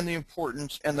understand the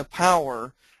importance and the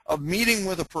power of meeting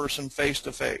with a person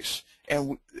face-to-face,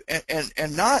 and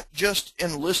not just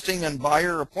in listing and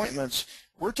buyer appointments.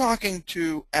 We're talking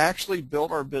to actually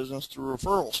build our business through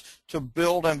referrals, to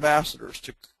build ambassadors,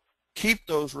 to keep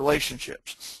those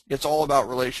relationships. It's all about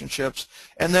relationships.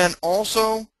 And then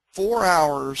also 4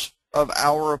 hours of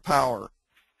Hour of Power.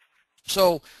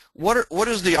 So what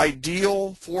is the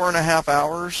ideal 4.5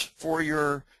 hours for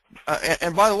your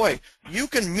and by the way, you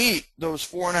can meet those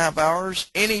 4.5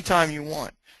 hours anytime you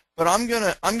want. But I'm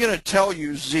gonna tell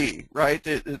you Z, right?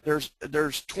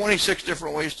 There's 26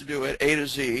 different ways to do it, A to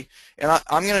Z, and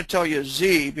I'm gonna tell you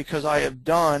Z because I have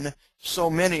done so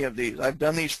many of these. I've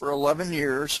done these for 11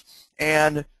 years,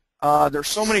 and there's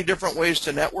so many different ways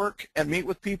to network and meet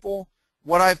with people.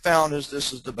 What I've found is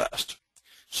this is the best.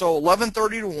 So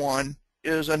 11:30 to 1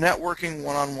 is a networking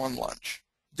one-on-one lunch.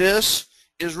 This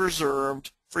is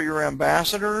reserved for your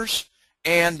ambassadors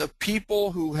and the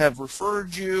people who have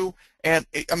referred you And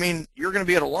I mean, you're going to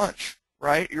be at a lunch,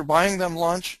 right? You're buying them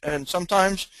lunch, and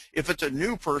sometimes if it's a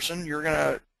new person, you're going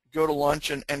to go to lunch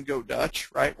and go Dutch,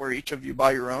 right, where each of you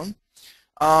buy your own.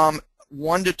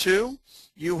 1 to 2,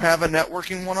 you have a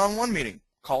networking one-on-one meeting.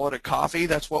 Call it a coffee.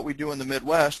 That's what we do in the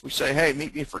Midwest. We say, hey,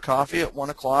 meet me for coffee at 1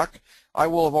 o'clock. I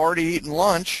will have already eaten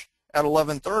lunch at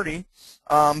 11:30,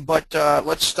 but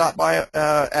let's stop by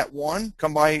at 1.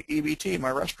 Come by EBT,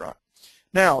 my restaurant.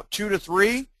 Now, 2 to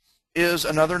 3 is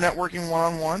another networking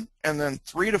one-on-one, and then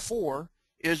 3 to 4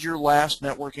 is your last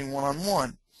networking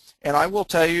one-on-one. And I will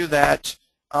tell you that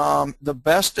the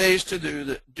best days to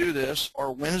do this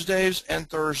are Wednesdays and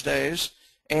Thursdays,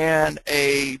 and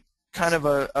a kind of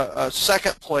a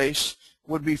second place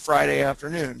would be Friday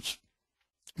afternoons.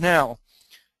 Now,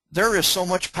 there is so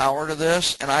much power to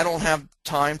this, and I don't have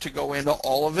time to go into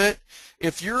all of it.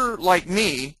 If you're like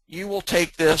me, you will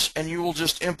take this and you will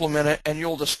just implement it, and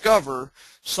you'll discover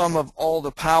some of all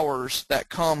the powers that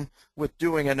come with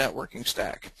doing a networking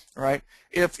stack, right?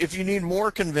 If you need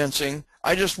more convincing,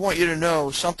 I just want you to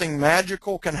know something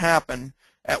magical can happen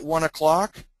at 1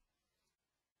 o'clock.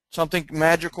 Something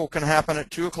magical can happen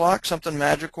at 2 o'clock. Something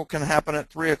magical can happen at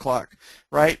 3 o'clock,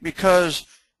 right? Because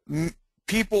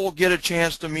people get a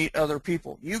chance to meet other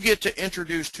people. You get to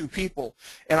introduce two people.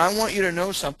 And I want you to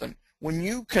know something. When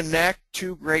you connect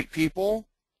two great people,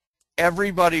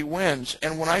 everybody wins.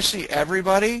 And when I see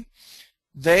everybody,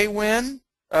 they win.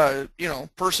 You know,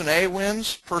 person A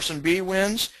wins, person B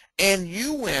wins, and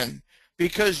you win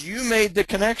because you made the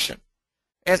connection.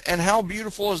 And how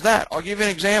beautiful is that? I'll give you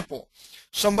an example.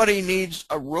 Somebody needs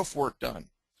a roof work done.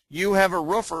 You have a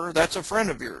roofer that's a friend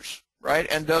of yours, right,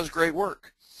 and does great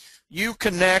work. You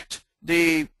connect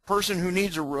the person who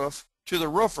needs a roof to the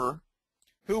roofer.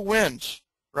 Who wins,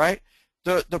 right?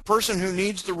 The person who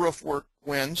needs the roof work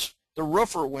wins. The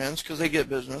roofer wins because they get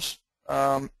business.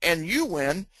 And you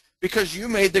win because you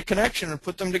made the connection and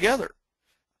put them together.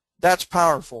 That's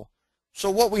powerful. So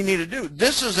what we need to do,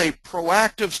 this is a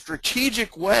proactive,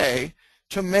 strategic way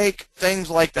to make things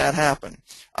like that happen.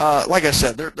 Like I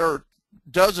said, there are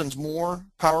dozens more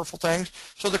powerful things.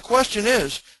 So the question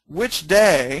is, which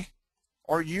day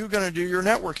are you going to do your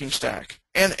networking stack?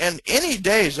 And any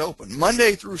day is open,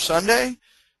 Monday through Sunday.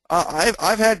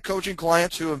 I've had coaching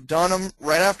clients who have done them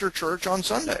right after church on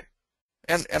Sunday.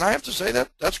 And I have to say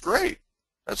that's great.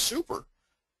 That's super.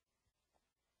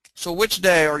 So which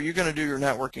day are you going to do your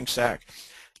networking stack?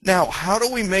 Now, how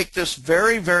do we make this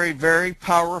very, very, very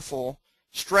powerful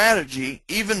strategy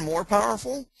even more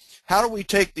powerful? How do we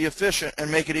take the efficient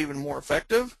and make it even more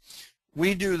effective?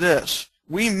 We do this.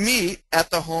 We meet at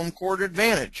the home court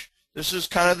advantage. This is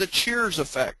kind of the Cheers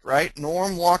effect, right?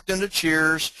 Norm walked into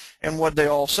Cheers, and what'd they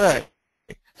all say?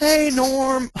 Hey,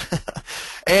 Norm.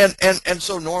 and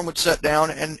so Norm would sit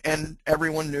down, and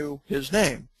everyone knew his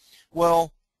name.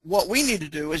 Well, what we need to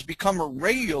do is become a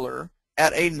regular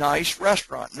at a nice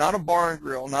restaurant, not a bar and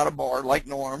grill, not a bar like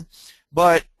Norm,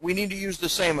 but we need to use the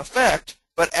same effect,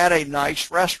 but at a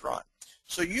nice restaurant.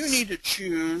 So you need to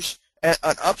choose an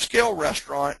upscale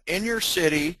restaurant in your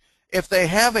city. If they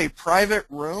have a private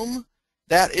room,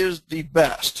 that is the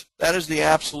best. That is the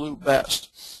absolute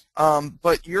best.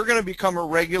 But you're going to become a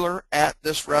regular at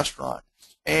this restaurant.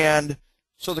 And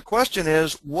so the question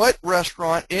is, what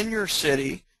restaurant in your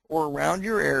city or around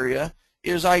your area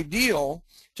is ideal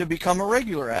to become a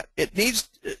regular at? It needs,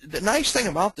 the nice thing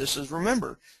about this is,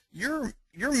 remember, you're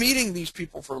meeting these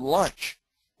people for lunch.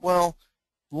 Well,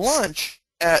 lunch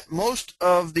at most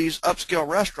of these upscale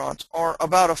restaurants are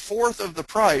about 1/4 of the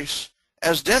price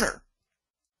as dinner.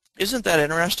 Isn't that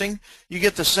interesting? You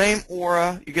get the same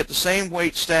aura, you get the same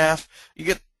wait staff, you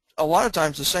get a lot of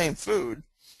times the same food,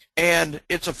 and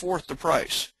it's 1/4 the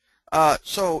price.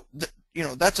 You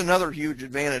know, that's another huge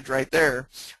advantage right there.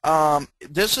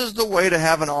 This is the way to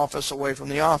have an office away from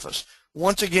the office.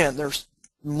 Once again, there's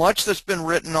much that's been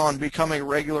written on becoming a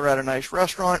regular at a nice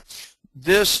restaurant.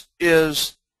 This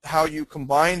is how you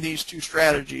combine these two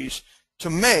strategies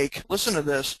to make, listen to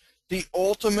this, the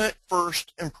ultimate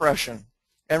first impression.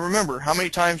 And remember, how many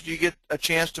times do you get a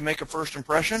chance to make a first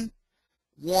impression?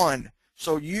 1.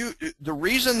 So the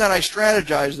reason that I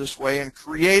strategized this way and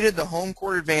created the home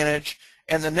court advantage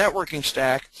and the networking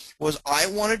stack was I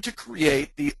wanted to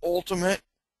create the ultimate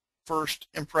first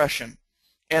impression.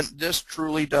 And this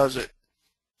truly does it.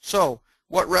 So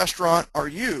what restaurant are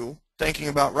you thinking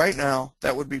about right now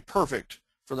that would be perfect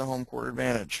for the home court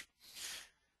advantage?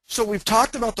 So we've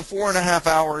talked about the 4.5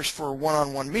 hours for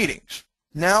one-on-one meetings.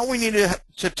 Now we need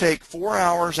to take 4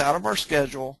 hours out of our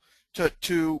schedule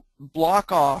to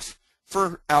block off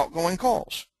for outgoing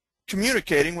calls,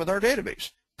 communicating with our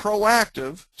database,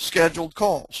 proactive scheduled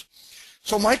calls.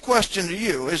 So my question to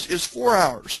you is 4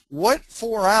 hours. What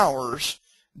 4 hours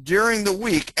during the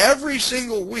week, every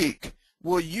single week,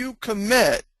 will you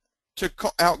commit to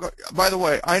outgo? By the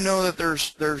way, I know that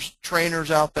there's trainers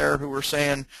out there who are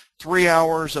saying 3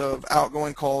 hours of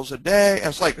outgoing calls a day. And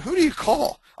it's like, who do you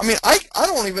call? I mean, I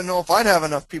don't even know if I'd have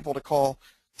enough people to call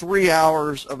 3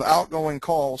 hours of outgoing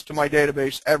calls to my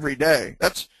database every day.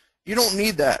 You don't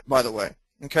need that, by the way.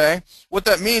 Okay? What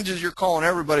that means is you're calling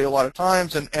everybody a lot of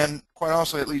times, and quite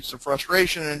honestly, it leads to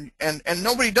frustration, and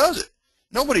nobody does it.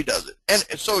 Nobody does it.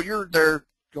 And so you're there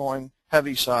going,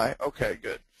 heavy sigh, okay,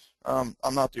 good. I'm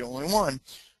not the only one.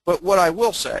 But what I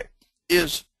will say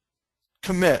is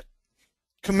commit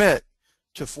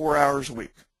to 4 hours a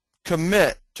week.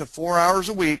 Commit to 4 hours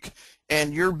a week,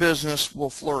 and your business will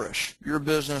flourish. Your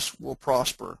business will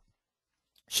prosper.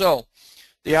 So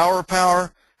the hour of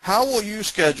power, how will you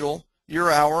schedule your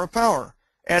hour of power?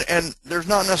 And there's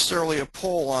not necessarily a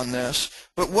poll on this,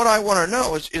 but what I want to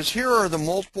know is here are the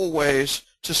multiple ways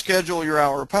to schedule your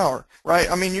hour of power, right?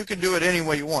 I mean, you can do it any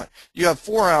way you want. You have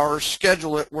 4 hours,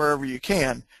 schedule it wherever you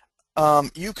can.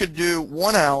 You could do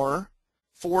 1 hour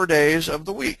 4 days of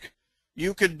the week.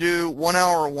 You could do 1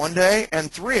 hour one day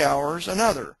and 3 hours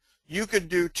another. You could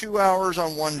do 2 hours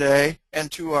on one day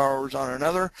and 2 hours on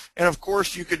another. And of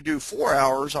course, you could do 4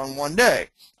 hours on one day.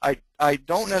 I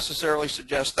don't necessarily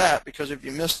suggest that, because if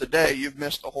you miss the day, you've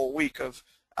missed a whole week of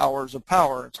hours of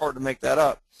power. It's hard to make that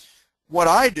up. What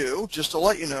I do, just to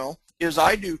let you know, is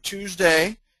I do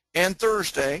Tuesday and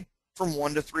Thursday from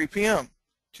 1 to 3 p.m.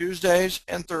 Tuesdays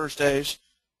and Thursdays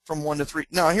from 1 to 3.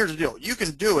 Now, here's the deal. You can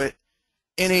do it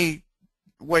any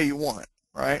way you want,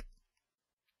 right?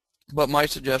 But my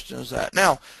suggestion is that.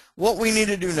 Now, what we need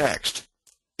to do next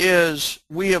is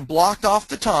we have blocked off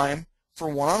the time for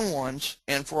one-on-ones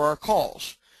and for our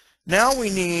calls. Now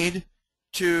we need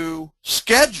to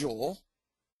schedule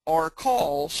our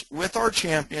calls with our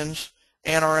champions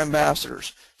and our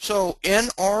ambassadors. So in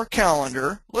our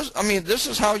calendar, I mean, this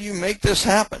is how you make this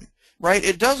happen, right?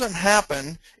 It doesn't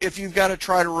happen if you've got to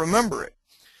try to remember it.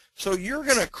 So you're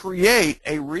going to create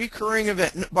a recurring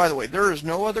event. By the way, there is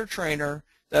no other trainer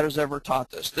that has ever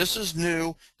taught this. This is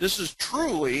new. This is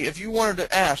truly, if you wanted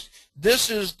to ask, this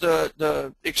is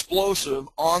the explosive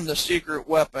on the secret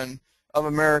weapon of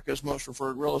America's most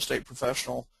referred real estate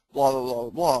professional, blah, blah, blah,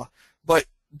 blah. But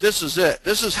this is it.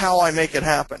 This is how I make it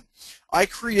happen. I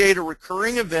create a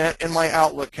recurring event in my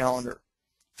Outlook calendar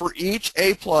for each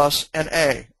A plus and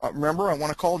A. Remember, I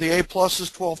want to call the A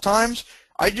pluses 12 times.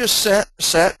 I just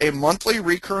set a monthly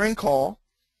recurring call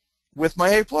with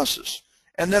my A pluses.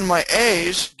 And then my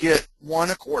A's get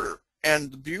 1 a quarter.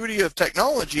 And the beauty of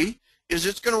technology is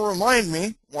it's going to remind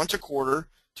me once a quarter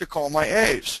to call my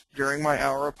A's during my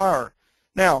hour of power.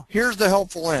 Now, here's the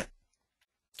helpful hint,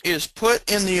 is put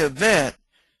in the event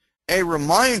a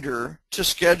reminder to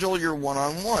schedule your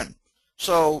one-on-one.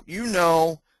 So you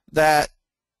know that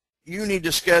you need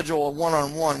to schedule a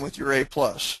one-on-one with your A+.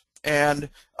 And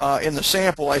in the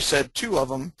sample, I said 2 of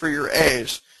them for your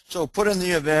A's. So put in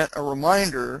the event a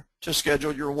reminder to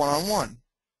schedule your one-on-one.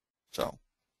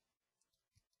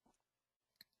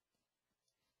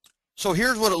 So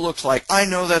here's what it looks like. I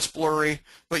know that's blurry,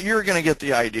 but you're going to get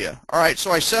the idea. All right,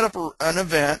 so I set up an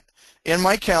event in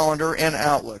my calendar in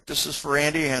Outlook. This is for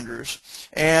Andy Andrews.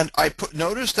 And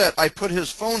notice that I put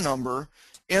his phone number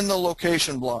in the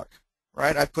location block,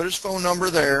 right? I put his phone number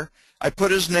there. I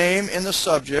put his name in the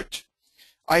subject.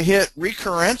 I hit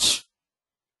recurrence.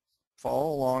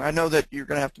 Follow along. I know that you're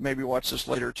going to have to maybe watch this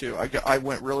later too. I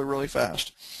went really, really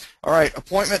fast. All right,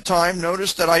 appointment time.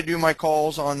 Notice that I do my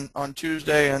calls on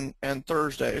Tuesday and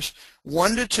Thursdays,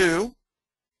 1 to 2.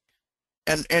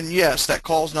 And yes, that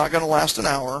call's not going to last an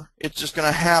hour. It's just going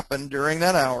to happen during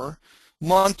that hour.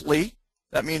 Monthly,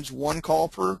 that means 1 call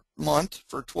per month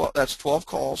for 12. That's 12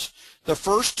 calls. The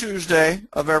first Tuesday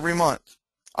of every month.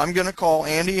 I'm going to call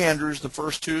Andy Andrews the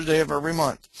first Tuesday of every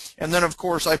month. And then, of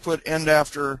course, I put end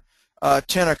after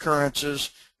 10 occurrences,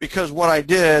 because what I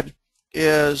did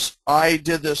is I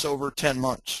did this over 10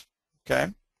 months.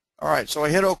 Okay? All right, so I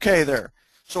hit OK there.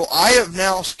 So I have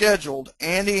now scheduled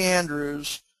Andy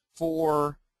Andrews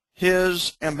for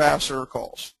his ambassador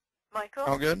calls. Michael?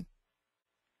 All good?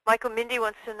 Michael, Mindy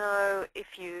wants to know if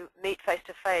you meet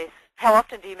face-to-face. How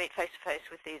often do you meet face-to-face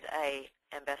with these A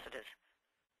ambassadors?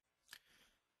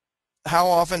 How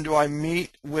often do I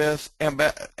meet with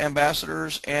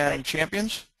ambassadors and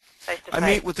champions? Face-to-face.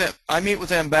 I meet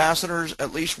with ambassadors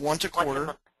at least once a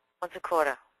quarter. Once a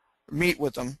quarter. Meet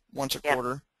with them once a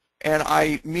quarter. And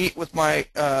I meet with my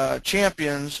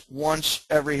champions once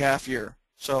every half year,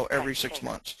 so every 6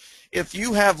 months. if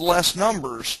you have less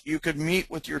numbers, you could meet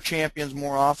with your champions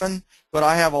more often, but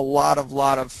I have a lot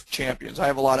of champions. I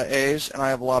have a lot of A's and I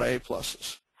have a lot of A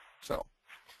pluses. So,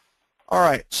 all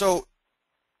right, so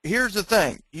here's the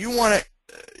thing. You want to,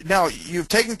 now you've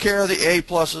taken care of the A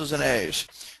pluses and A's.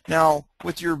 Now,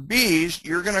 with your B's,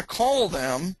 you're going to call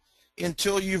them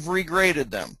until you've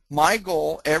regraded them. My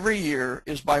goal every year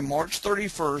is by March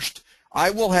 31st,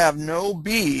 I will have no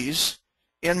B's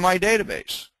in my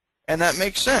database. And that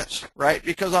makes sense, right?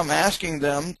 Because I'm asking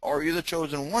them, are you the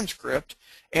chosen one script?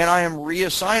 And I am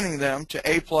reassigning them to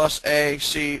A plus, A,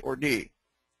 C, or D.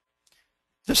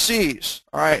 The C's,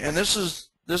 all right, and this is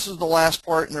the last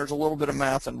part, and there's a little bit of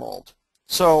math involved.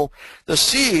 So the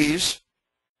C's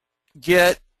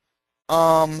get,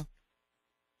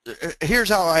 here's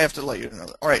how I have to let you know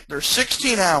that. All right, there's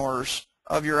 16 hours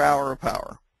of your hour of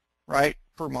power, right,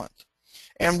 per month.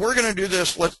 And we're going to do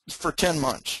this for 10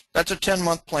 months. That's a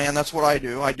 10-month plan. That's what I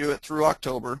do. I do it through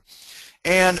October.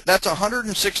 And that's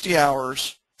 160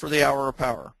 hours for the hour of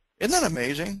power. Isn't that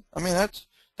amazing? I mean, that's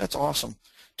awesome.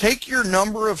 Take your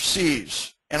number of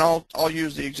C's, and I'll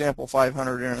use the example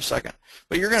 500 in a second.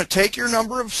 But you're going to take your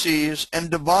number of C's and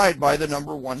divide by the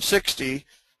number 160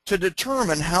 to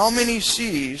determine how many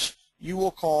C's you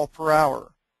will call per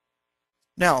hour.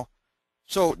 Now,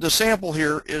 so the sample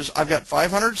here is I've got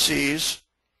 500 C's,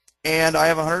 and I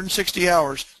have 160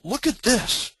 hours. Look at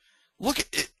this. Look at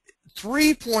it.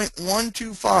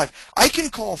 3.125. I can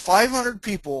call 500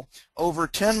 people over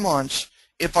 10 months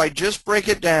if I just break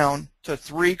it down to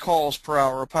 3 calls per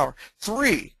hour of power.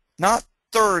 3, not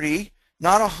 30,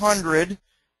 not 100.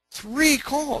 3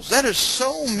 calls. That is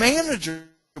so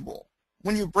manageable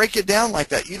when you break it down like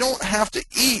that. You don't have to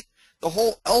eat the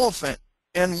whole elephant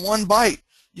in one bite.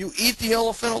 You eat the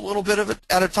elephant a little bit of it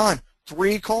at a time.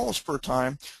 3 calls per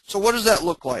time. So what does that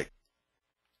look like?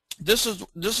 This is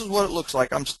what it looks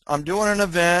like. I'm doing an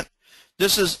event.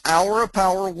 This is hour of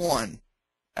power 1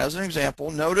 as an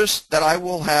example. Notice that I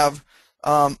will have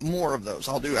more of those.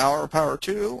 I'll do hour of power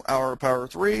 2, hour of power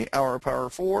 3, hour of power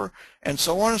 4, and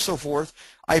so on and so forth.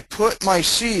 I put my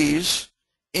C's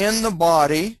in the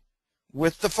body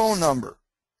with the phone number.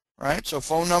 Right, so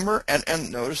phone number,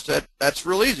 and notice that that's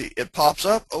real easy. It pops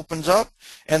up, opens up,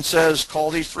 and says,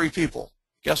 call these 3 people.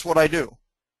 Guess what I do?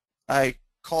 I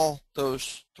call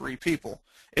those 3 people.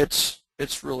 It's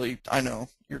really, I know,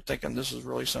 you're thinking this is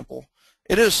really simple.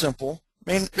 It is simple.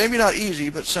 Maybe not easy,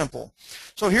 but simple.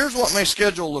 So here's what my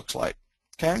schedule looks like,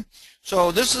 okay?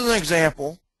 So this is an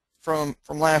example from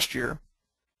last year,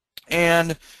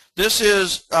 and this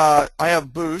is, I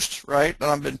have Boost, right, that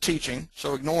I've been teaching,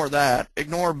 so ignore that.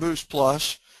 Ignore Boost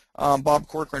Plus. Bob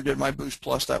Corcoran did my Boost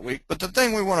Plus that week. But the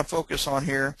thing we want to focus on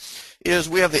here is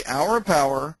we have the hour of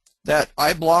power that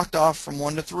I blocked off from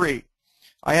 1 to 3.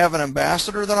 I have an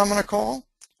ambassador that I'm going to call.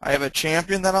 I have a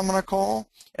champion that I'm going to call.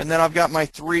 And then I've got my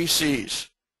 3 C's.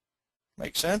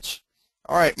 Make sense?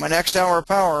 All right, my next hour of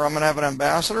power, I'm going to have an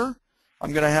ambassador.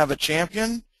 I'm going to have a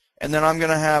champion. And then I'm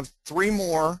going to have 3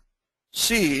 more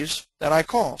C's that I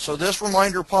call. So this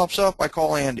reminder pops up, I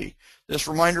call Andy. This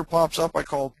reminder pops up, I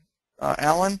call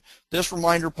Alan. This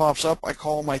reminder pops up, I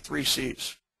call my 3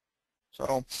 C's.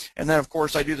 So, and then of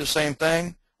course I do the same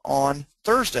thing on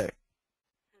Thursday.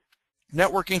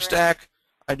 Networking stack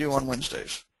I do on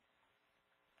Wednesdays.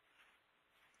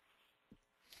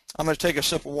 I'm going to take a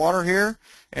sip of water here,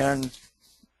 and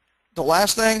the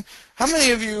last thing, how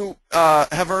many of you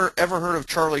have ever heard of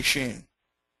Charlie Sheen?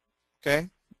 Okay,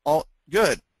 all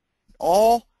good.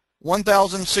 All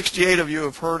 1,068 of you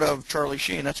have heard of Charlie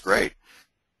Sheen. That's great.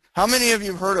 How many of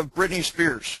you have heard of Britney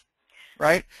Spears?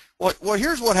 Right? Well,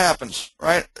 here's what happens.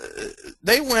 Right?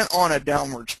 They went on a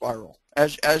downward spiral,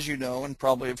 as you know, and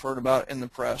probably have heard about in the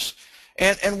press.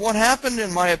 And what happened,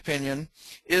 in my opinion,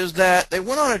 is that they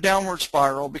went on a downward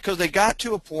spiral because they got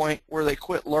to a point where they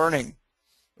quit learning.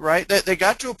 Right? They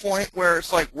got to a point where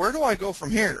it's like, where do I go from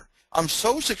here? I'm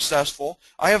so successful.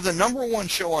 I have the #1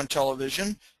 show on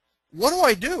television. What do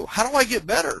I do? How do I get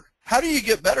better? How do you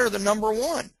get better than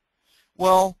 #1?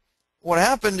 Well, what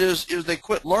happened is they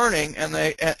quit learning, and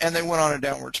they went on a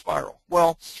downward spiral.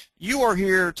 Well, you are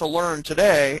here to learn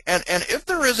today, and if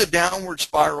there is a downward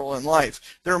spiral in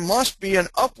life, there must be an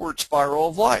upward spiral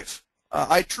of life.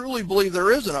 I truly believe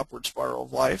there is an upward spiral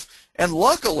of life, and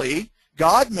luckily,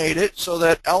 God made it so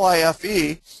that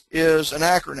LIFE is an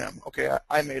acronym. Okay,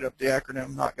 I made up the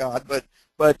acronym, not God, but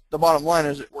the bottom line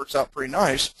is it works out pretty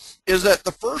nice, is that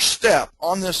the first step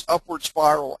on this upward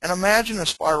spiral, and imagine a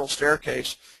spiral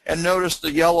staircase, and notice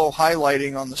the yellow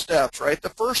highlighting on the steps, right? The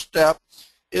first step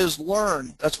is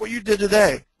learn. That's what you did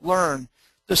today, learn.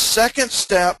 The second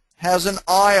step has an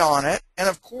I on it, and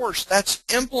of course, that's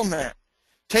implement.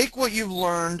 Take what you've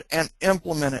learned and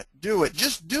implement it. Do it.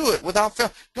 Just do it without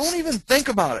fail. Don't even think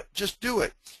about it. Just do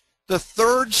it. The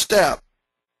third step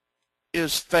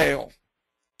is fail.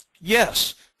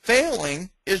 Yes,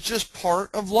 failing is just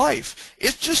part of life.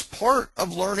 It's just part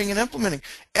of learning and implementing.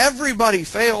 Everybody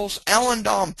fails. Alan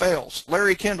Dahm fails.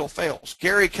 Larry Kendall fails.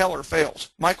 Gary Keller fails.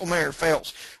 Michael Maher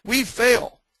fails. We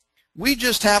fail. We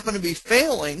just happen to be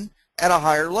failing at a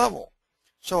higher level.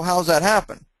 So how's that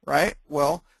happen, right?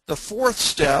 Well, the fourth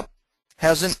step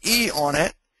has an E on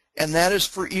it, and that is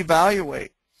for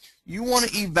evaluate. You want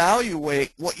to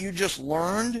evaluate what you just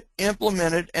learned,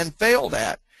 implemented, and failed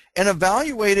at, and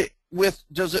evaluate it with,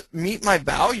 does it meet my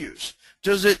values?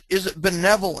 Is it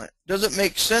benevolent? Does it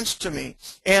make sense to me?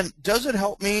 And does it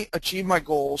help me achieve my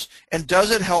goals? And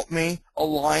does it help me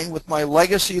align with my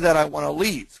legacy that I want to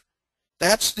leave?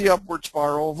 That's the upward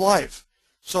spiral of life.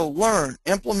 So learn,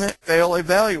 implement, fail,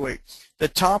 evaluate. The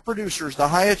top producers, the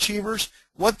high achievers,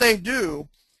 what they do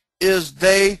is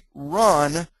they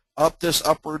run up this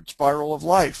upward spiral of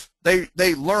life.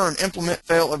 They learn, implement,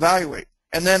 fail, evaluate.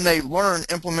 And then they learn,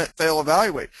 implement, fail,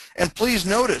 evaluate. And please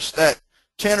notice that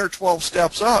 10 or 12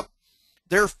 steps up,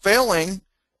 they're failing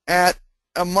at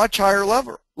a much higher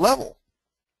level,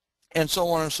 and so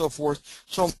on and so forth.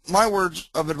 So my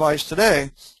words of advice today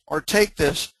are take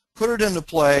this, put it into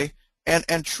play,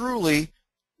 and truly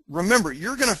remember,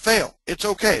 you're going to fail. It's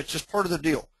okay. It's just part of the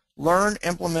deal. Learn,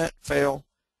 implement, fail,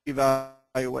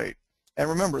 evaluate. And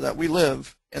remember that we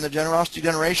live in the generosity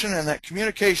generation, and that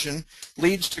communication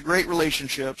leads to great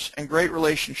relationships, and great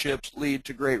relationships lead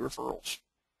to great referrals.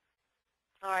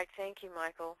 All right, thank you,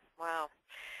 Michael. Wow.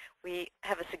 We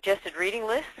have a suggested reading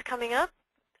list coming up.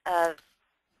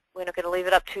 We're not going to leave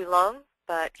it up too long,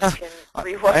 but you can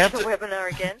rewatch the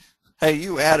webinar again. Hey,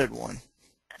 you added one.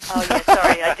 Oh, yeah,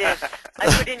 sorry, I did.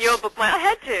 I put in your book. I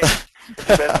had to. It's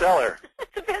a bestseller.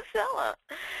 It's a bestseller.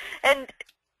 And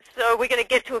so we're going to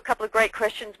get to a couple of great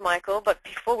questions, Michael, but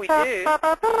before we do, we have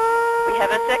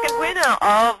a second winner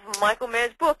of Michael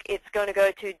Maher's book. It's going to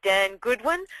go to Dan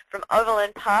Goodwin from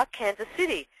Overland Park, Kansas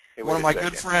City. Hey, one of my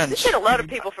good friends. There's been a lot of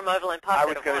people from Overland Park. I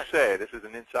was going to say, this is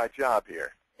an inside job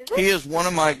here. He is one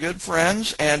of my good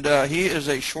friends, and he is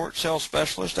a short sales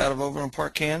specialist out of Overland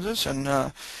Park, Kansas,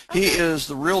 and he is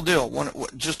the real deal, one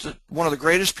of the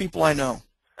greatest people I know.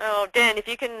 Oh, Dan, if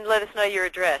you can let us know your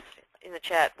address in the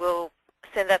chat, we'll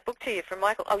send that book to you from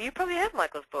Michael. Oh, you probably have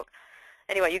Michael's book.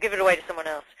 Anyway, you give it away to someone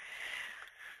else.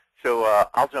 So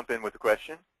I'll jump in with a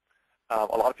question.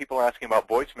 A lot of people are asking about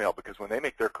voicemail because when they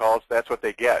make their calls, that's what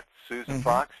they get. Susan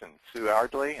Fox and Sue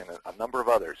Ardley and a number of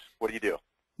others. What do you do?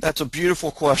 That's a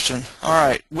beautiful question. All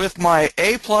right. With my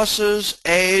A+,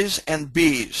 A's, and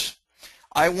B's,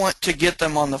 I want to get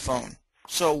them on the phone.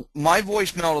 So my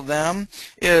voicemail to them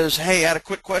is, hey, I had a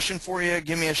quick question for you.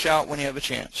 Give me a shout when you have a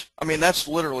chance. I mean, that's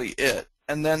literally it.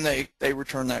 And then they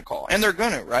return that call. And they're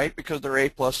going to, right, because they're A+,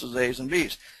 A's, and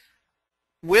B's.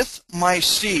 With my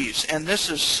C's, and this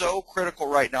is so critical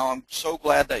right now, I'm so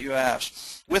glad that you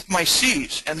asked. With my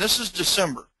C's, and this is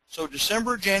December. So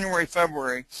December, January,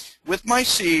 February, with my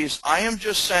C's, I am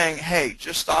just saying, hey,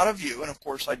 just thought of you, and of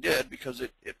course I did because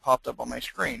it popped up on my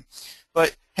screen.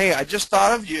 But, hey, I just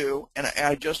thought of you, and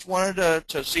I just wanted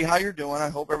to see how you're doing. I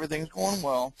hope everything's going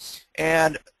well.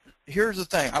 And here's the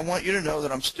thing. I want you to know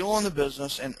that I'm still in the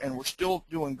business, and we're still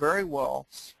doing very well.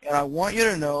 And I want you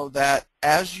to know that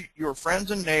as your friends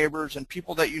and neighbors and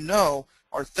people that you know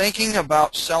are thinking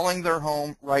about selling their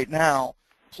home right now,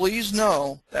 please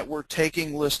know that we're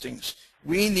taking listings.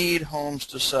 We need homes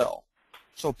to sell.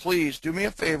 So please do me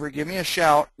a favor, give me a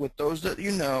shout with those that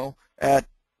you know at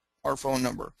our phone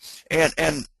number. And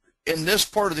in this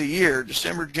part of the year,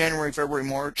 December, January, February,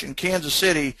 March, in Kansas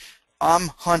City, I'm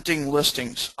hunting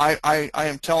listings. I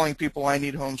am telling people I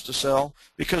need homes to sell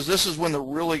because this is when the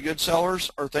really good sellers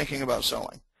are thinking about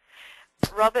selling.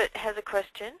 Robert has a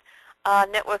question. Are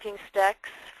networking stacks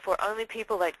for only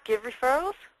people that give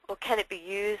referrals, or can it be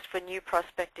used for new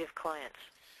prospective clients?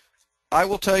 I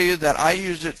will tell you that I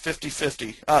use it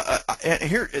 50-50. And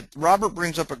here, Robert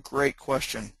brings up a great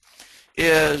question.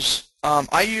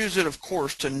 I use it, of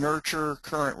course, to nurture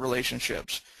current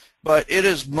relationships, but it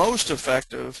is most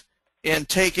effective in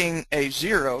taking a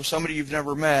 0, somebody you've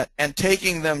never met, and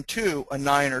taking them to a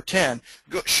 9 or 10,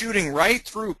 shooting right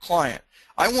through client.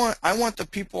 I want the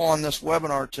people on this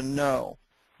webinar to know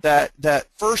that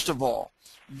first of all,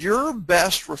 your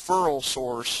best referral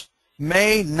source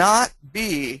may not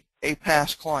be a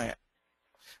past client.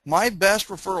 My best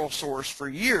referral source for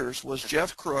years was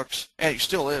Jeff Crooks, and he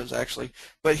still is actually,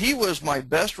 but he was my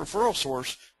best referral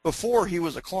source before he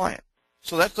was a client.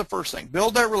 So that's the first thing.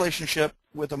 Build that relationship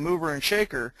with a mover and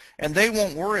shaker, and they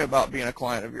won't worry about being a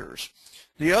client of yours.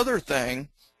 The other thing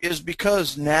is,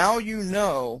 because now you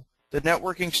know the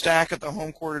networking stack at the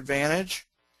Home Court Advantage,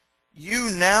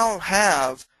 you now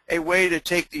have a way to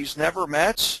take these never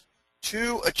mets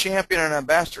to a champion and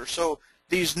ambassador. So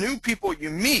these new people you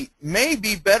meet may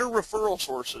be better referral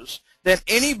sources than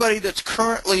anybody that's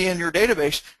currently in your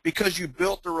database, because you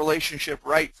built the relationship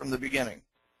right from the beginning.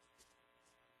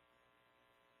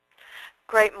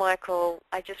 Great, Michael.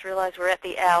 I just realized we're at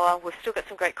the hour. We've still got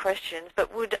some great questions,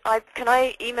 but can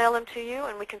I email them to you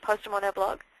and we can post them on our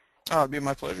blog? Oh, it'd be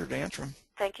my pleasure to answer them.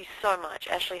 Thank you so much.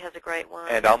 Ashley has a great one.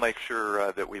 And I'll make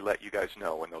sure that we let you guys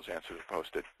know when those answers are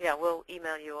posted. Yeah, we'll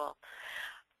email you all.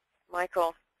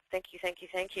 Michael, thank you, thank you,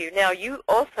 thank you. Now, you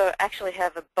also actually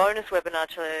have a bonus webinar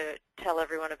to tell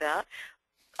everyone about,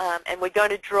 and we're going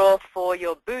to draw for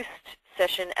your boost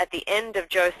session at the end of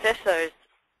Joe Sesso's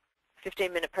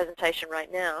 15-minute presentation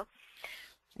right now.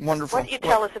 Wonderful. Why don't you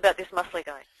tell us about this muscly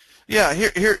guy? Yeah,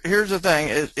 here's the thing,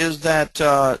 is that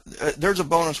there's a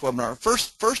bonus webinar.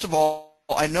 First of all,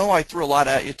 I know I threw a lot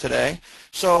at you today,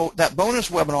 so that bonus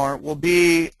webinar will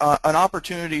be an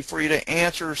opportunity for you to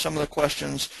answer some of the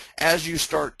questions as you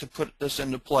start to put this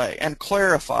into play and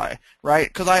clarify, right?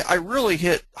 Because I really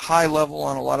hit high level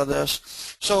on a lot of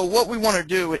this. So what we want to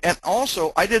do, and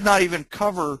also I did not even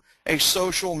cover a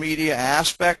social media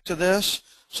aspect to this.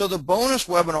 So the bonus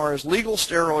webinar is legal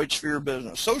steroids for your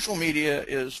business. Social media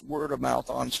is word of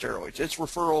mouth on steroids. It's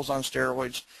referrals on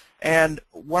steroids. And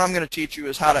what I'm going to teach you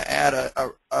is how to add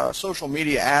a social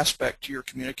media aspect to your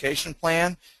communication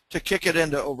plan to kick it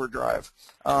into overdrive.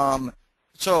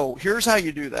 So here's how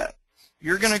you do that.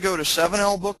 You're going to go to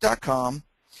 7lbook.com,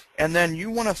 and then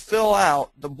you want to fill out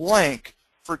the blank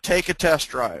for take a test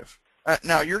drive.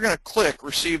 Now, you're going to click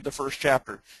receive the first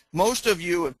chapter. Most of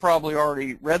you have probably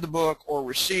already read the book or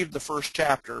received the first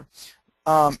chapter.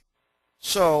 In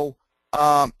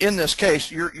this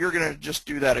case, you're going to just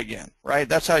do that again, right?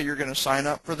 That's how you're going to sign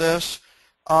up for this.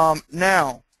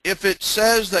 Now, if it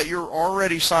says that you're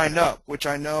already signed up, which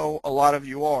I know a lot of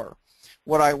you are,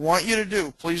 what I want you to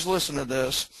do, please listen to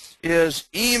this, is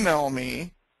email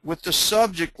me with the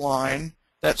subject line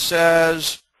that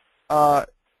says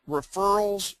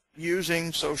referrals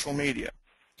using social media.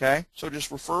 Okay? So just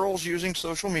referrals using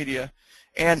social media,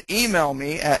 and email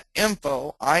me at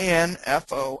info,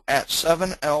 I-N-F-O, at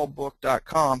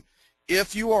 7lbook.com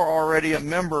if you are already a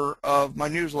member of my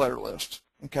newsletter list.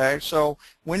 Okay? So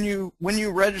when you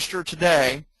register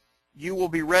today, you will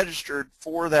be registered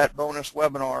for that bonus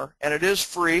webinar, and it is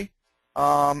free.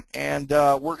 We're going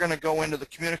to go into the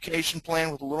communication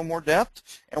plan with a little more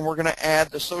depth, and we're going to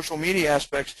add the social media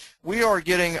aspects. We are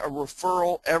getting a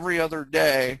referral every other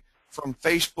day from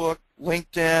Facebook,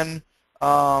 LinkedIn,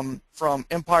 from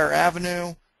Empire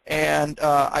Avenue, and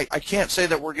I can't say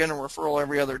that we're getting a referral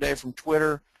every other day from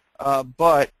Twitter,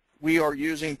 but we are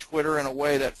using Twitter in a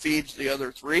way that feeds the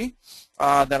other three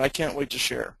that I can't wait to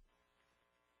share.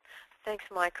 Thanks,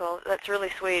 Michael. That's really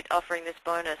sweet, offering this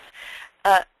bonus.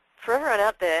 For everyone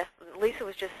out there, Lisa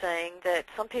was just saying that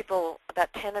some people,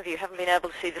 about 10 of you, haven't been able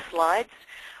to see the slides.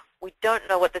 We don't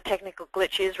know what the technical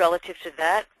glitch is relative to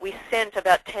that. We sent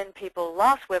about 10 people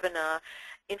last webinar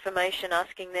information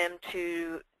asking them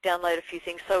to download a few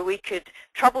things so we could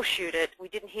troubleshoot it. We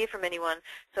didn't hear from anyone.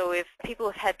 So if people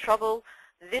have had trouble,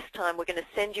 this time we're going to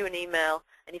send you an email,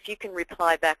 and if you can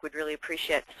reply back, we'd really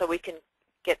appreciate it so we can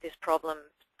get this problem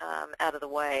out of the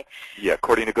way. Yeah,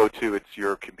 according to GoTo, it's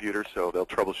your computer, so they'll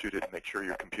troubleshoot it and make sure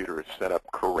your computer is set up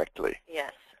correctly.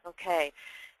 Yes. Okay.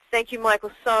 Thank you,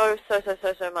 Michael, so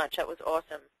much. That was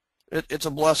awesome. It's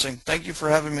a blessing. Thank you for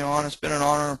having me on. It's been an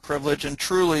honor and privilege, and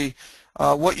truly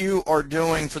what you are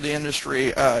doing for the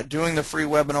industry, doing the free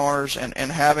webinars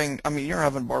and having, I mean, you're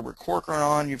having Barbara Corcoran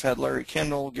on, you've had Larry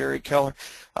Kendall, Gary Keller,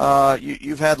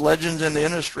 you've had legends in the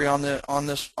industry on these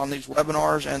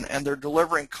webinars, and they're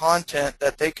delivering content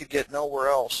that they could get nowhere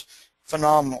else.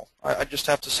 Phenomenal. I just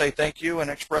have to say thank you and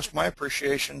express my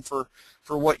appreciation for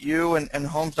what you and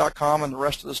Homes.com and the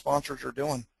rest of the sponsors are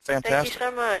doing. Fantastic. Thank you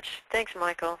so much. Thanks,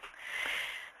 Michael.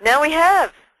 Now we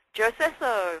have Joe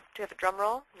Sesso. Do you have a drum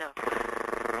roll? No.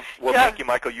 Well, thank you,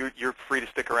 Michael. You're free to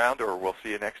stick around, or we'll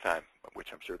see you next time,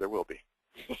 which I'm sure there will be.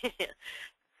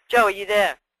 Joe, are you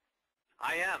there?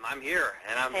 I am. I'm here,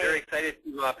 and I'm very excited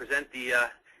to present the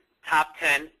top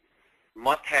 10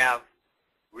 must-have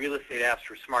real estate apps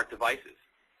for smart devices.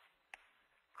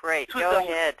 Great. Go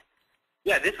ahead.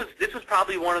 Yeah, this was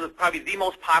probably the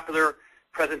most popular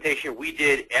presentation we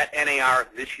did at NAR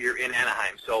this year in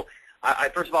Anaheim. So I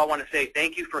first of all want to say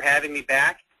thank you for having me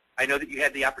back. I know that you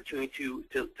had the opportunity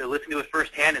to listen to it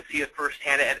firsthand and see it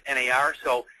firsthand at NAR.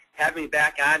 So having me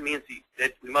back on means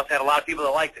that we must have had a lot of people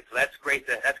that liked it. So that's great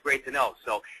to know.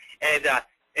 So,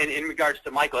 and in regards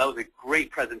to Michael, that was a great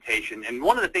presentation. And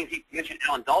one of the things he mentioned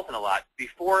Alan Dalton a lot.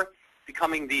 Before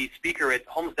becoming the speaker at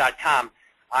Homes.com,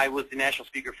 I was the national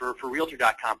speaker for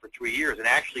Realtor.com for 3 years. And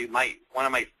actually, one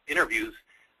of my interviews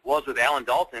was with Alan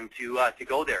Dalton to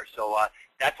go there. So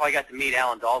that's how I got to meet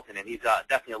Alan Dalton, and he's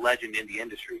definitely a legend in the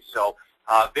industry. So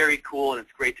very cool, and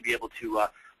it's great to be able to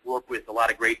work with a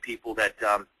lot of great people that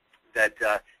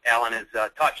Alan has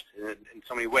touched in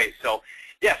so many ways. So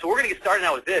yeah, so we're going to get started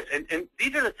now with this, and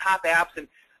these are the top apps, and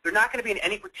they're not going to be in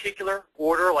any particular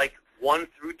order, like 1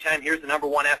 through 10. Here's the number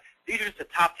 1 app. These are just the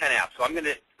top 10 apps. So I'm going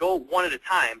to go one at a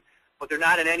time, but they're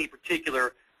not in any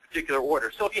particular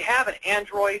order. So if you have an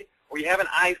Android, or you have an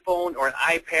iPhone, or an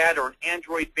iPad, or an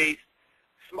Android-based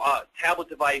tablet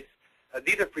device,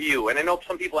 these are for you. And I know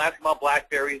some people ask about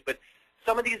BlackBerries, but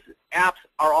some of these apps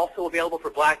are also available for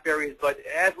BlackBerries. But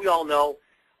as we all know,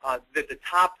 that the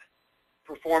top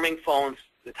performing phones,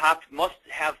 the top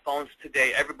must-have phones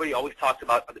today, everybody always talks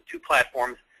about are the 2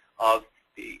 platforms of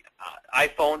the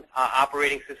iPhone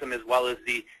operating system as well as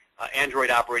the Android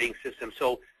operating system.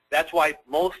 So that's why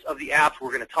most of the apps we're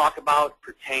going to talk about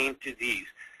pertain to these.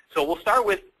 So we'll start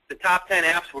with the top 10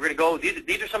 apps. We're going to go,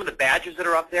 these are some of the badges that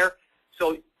are up there.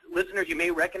 So listeners, you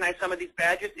may recognize some of these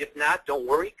badges. If not, don't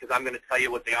worry, because I'm going to tell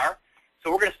you what they are.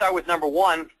 So we're going to start with number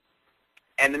 1,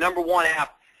 and the number 1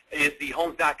 app is the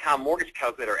Homes.com Mortgage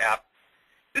Calculator app.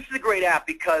 This is a great app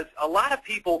because a lot of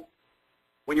people,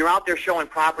 when you're out there showing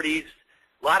properties,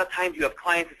 a lot of times you have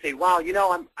clients that say, wow, you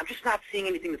know, I'm just not seeing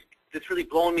anything that's really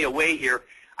blowing me away here.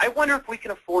 I wonder if we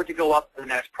can afford to go up to the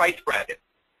next price bracket.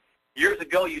 Years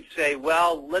ago, you'd say,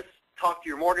 well, let's talk to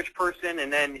your mortgage person,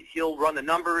 and then he'll run the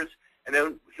numbers, and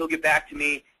then he'll get back to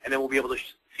me, and then we'll be able to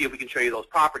see if we can show you those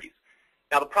properties.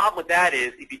 Now, the problem with that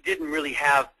is if you didn't really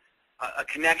have a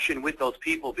connection with those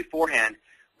people beforehand,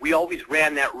 we always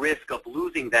ran that risk of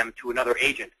losing them to another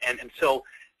agent. And so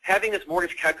having this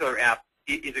mortgage calculator app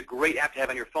is a great app to have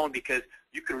on your phone because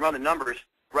you can run the numbers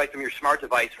right from your smart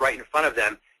device right in front of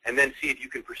them and then see if you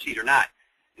can proceed or not.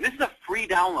 And this is a free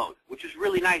download, which is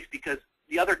really nice because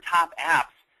the other top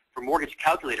apps for mortgage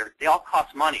calculator, they all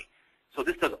cost money. So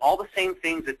this does all the same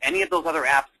things that any of those other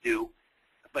apps do,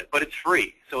 but it's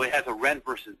free. So it has a rent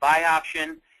versus buy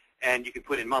option, and you can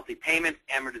put in monthly payments,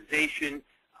 amortization,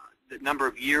 the number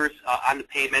of years on the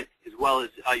payment, as well as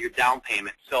your down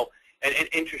payment, so and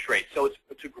interest rate. So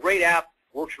it's a great app,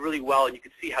 works really well, and you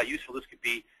can see how useful this could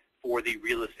be for the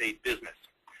real estate business.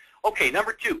 Okay,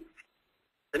 number 2.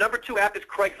 The number 2 app is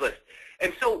Craigslist.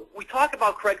 And so we talk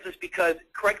about Craigslist because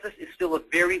Craigslist is still a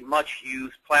very much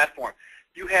used platform.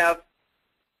 You have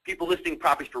people listing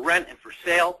properties for rent and for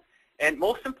sale, and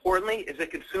most importantly is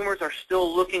that consumers are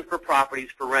still looking for properties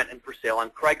for rent and for sale on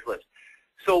Craigslist.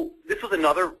 So this was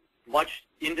another much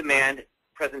in-demand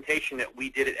presentation that we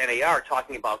did at NAR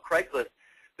talking about Craigslist.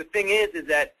 The thing is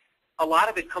that a lot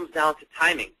of it comes down to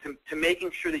timing, to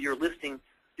making sure that your listing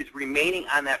is remaining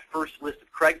on that first list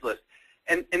of Craigslist.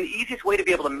 And the easiest way to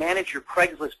be able to manage your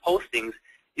Craigslist postings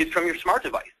is from your smart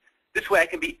device. This way I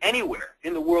can be anywhere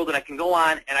in the world and I can go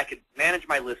on and I can manage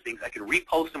my listings. I can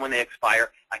repost them when they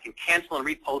expire. I can cancel and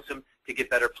repost them to get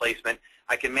better placement.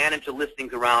 I can manage the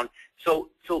listings around. So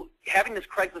having this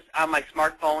Craigslist on my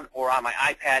smartphone or on my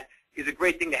iPad is a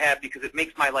great thing to have because it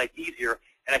makes my life easier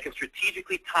and I can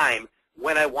strategically time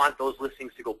when I want those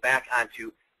listings to go back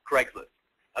onto Craigslist.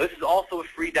 Now, this is also a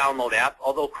free download app,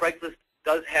 although Craigslist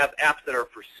does have apps that are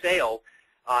for sale,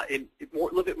 a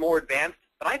little bit more advanced.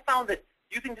 But I found that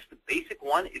using just the basic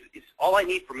one is all I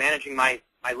need for managing my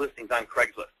listings on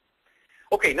Craigslist.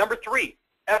 Okay, number 3,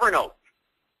 Evernote.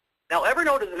 Now,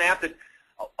 Evernote is an app that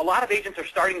a lot of agents are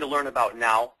starting to learn about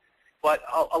now, but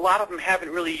a lot of them haven't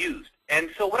really used. And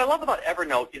so what I love about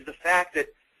Evernote is the fact that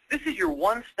this is your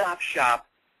one-stop shop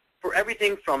for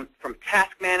everything from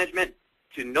task management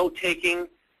to note-taking,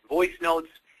 voice notes.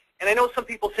 And I know some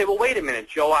people say, well, wait a minute,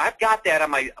 Joe, I've got that on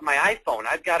my iPhone.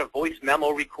 I've got a voice memo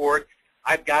record.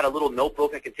 I've got a little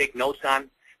notebook I can take notes on.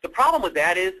 The problem with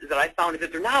that is that I found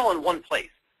that they're not all in one place.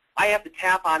 I have to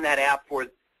tap on that app for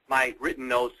my written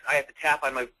notes. I have to tap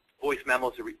on my voice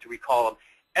memos to recall them.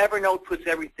 Evernote puts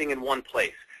everything in one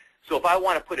place. So if I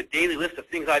want to put a daily list of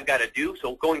things I've got to do,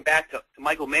 so going back to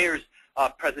Michael Maher's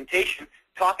presentation,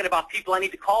 talking about people I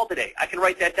need to call today, I can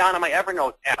write that down on my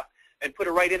Evernote app and put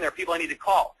it right in there, people I need to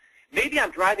call. Maybe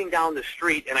I'm driving down the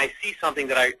street and I see something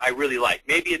that I really like.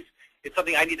 Maybe it's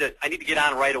something I need to get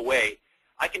on right away.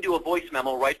 I can do a voice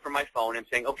memo right from my phone and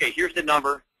saying, okay, here's the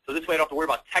number. So this way I don't have to worry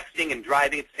about texting and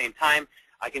driving at the same time.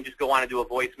 I can just go on and do a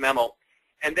voice memo.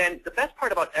 And then the best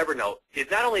part about Evernote is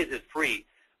not only is it free,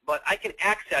 but I can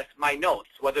access my notes,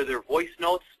 whether they're voice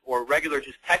notes or regular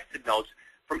just texted notes,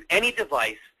 from any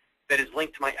device that is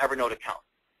linked to my Evernote account.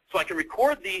 So I can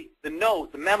record the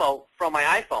note, the memo from my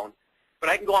iPhone, but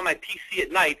I can go on my PC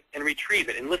at night and retrieve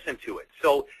it and listen to it.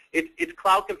 So it's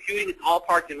cloud computing. It's all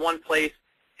parked in one place,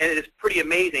 and it is pretty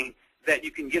amazing that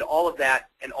you can get all of that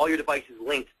and all your devices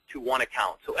linked to one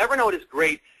account. So Evernote is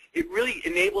great. It really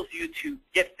enables you to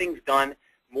get things done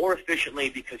more efficiently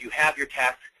because you have your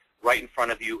tasks right in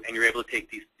front of you, and you're able to take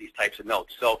these types of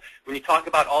notes. So when you talk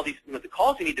about all these, the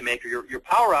calls you need to make or your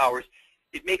power hours,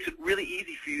 it makes it really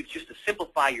easy for you just to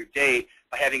simplify your day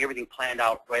by having everything planned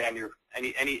out right on your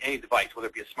any device, whether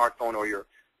it be a smartphone or your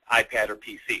iPad or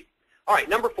PC. All right,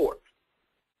 number 4.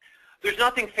 There's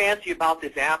nothing fancy about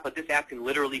this app, but this app can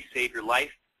literally save your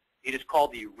life. It is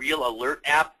called the Real Alert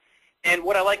app. And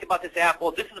what I like about this app,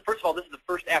 well, first of all, this is the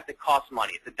first app that costs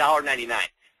money. It's $1.99.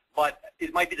 But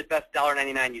it might be the best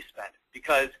 $1.99 you spend,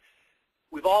 because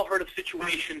we've all heard of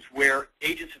situations where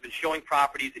agents have been showing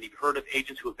properties, and you've heard of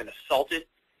agents who have been assaulted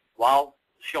while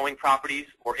showing properties,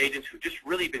 or agents who've just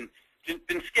really been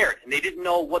scared, and they didn't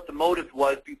know what the motive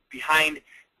was behind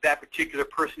that particular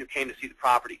person who came to see the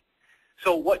property.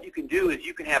 So what you can do is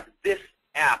you can have this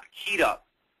app keyed up,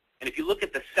 and if you look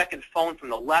at the second phone from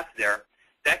the left there,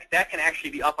 that can actually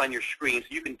be up on your screen. So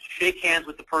you can shake hands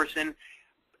with the person,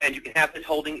 and you can have this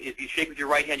holding. If you shake with your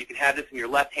right hand, you can have this in your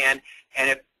left hand,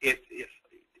 and if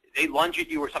they lunge at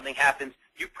you or something happens,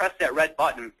 you press that red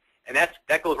button, and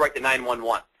that goes right to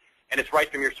 911, and it's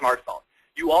right from your smartphone.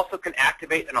 You also can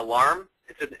activate an alarm.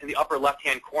 It's in the upper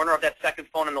left-hand corner of that second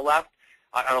phone on the left.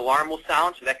 An alarm will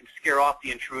sound, so that can scare off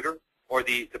the intruder or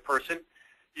the person.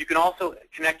 You can also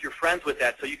connect your friends with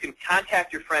that, so you can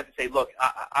contact your friends and say, look,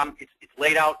 it's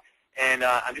late out, and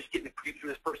I'm just getting a creep from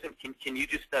this person. Can you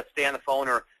just stay on the phone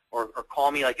or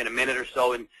call me like in a minute or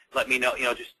so and let me know,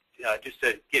 just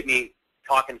to get me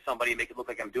talking to somebody and make it look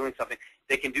like I'm doing something.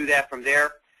 They can do that from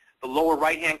there. The lower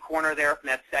right-hand corner there from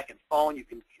that second phone, you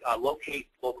can locate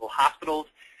local hospitals.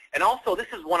 And also, this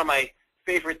is one of my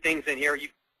favorite things in here. You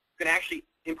can actually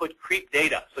input creep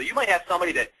data. So you might have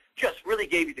somebody that just really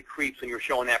gave you the creeps when you were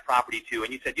showing that property to,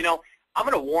 and you said, I'm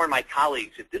going to warn my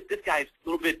colleagues if this guy's a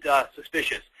little bit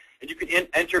suspicious. And you can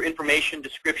enter information,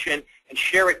 description, and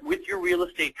share it with your real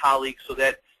estate colleagues so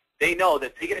that they know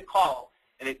that if they get a call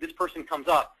and if this person comes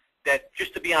up, that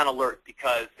just to be on alert,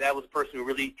 because that was a person who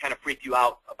really kind of freaked you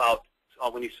out about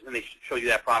when they show you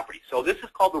that property. So this is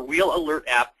called the Real Alert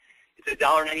app. It's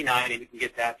 $1.99, and you can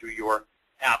get that through your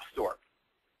app store.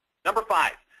 Number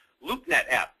 5, LoopNet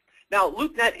app. Now,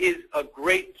 LoopNet is a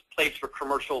great place for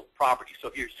commercial properties. So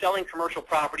if you're selling commercial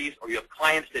properties or you have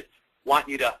clients that want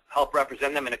you to help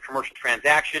represent them in a commercial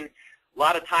transaction, a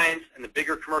lot of times in the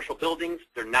bigger commercial buildings,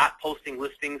 they're not posting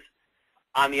listings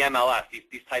on the MLS,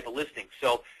 these type of listings.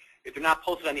 So if they're not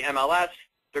posted on the MLS,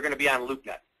 they're going to be on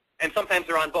LoopNet. And sometimes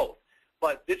they're on both.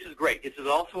 But this is great. This is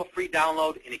also a free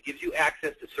download, and it gives you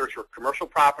access to search for commercial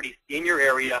properties in your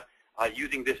area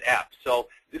using this app. So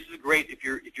this is great if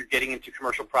you're getting into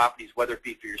commercial properties, whether it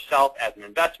be for yourself as an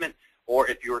investment or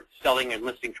if you're selling and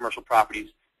listing commercial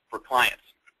properties for clients.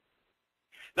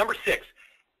 Number 6,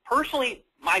 personally,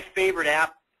 my favorite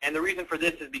app, and the reason for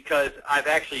this is because I've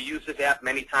actually used this app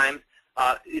many times.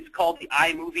 It's called the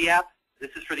iMovie app.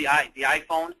 This is for the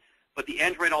iPhone, but the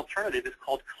Android alternative is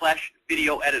called Clash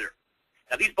Video Editor.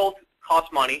 Now, these both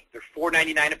cost money. They're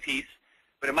 $4.99 a piece,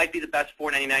 but it might be the best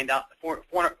 $4.99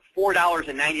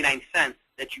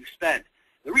 that you spend.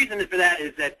 The reason for that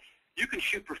is that you can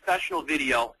shoot professional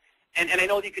video, and I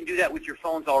know that you can do that with your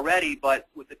phones already, but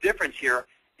with the difference here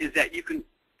is that you can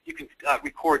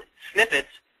record snippets,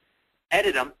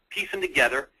 edit them, piece them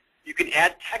together. You can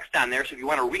add text on there, so if you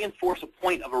want to reinforce a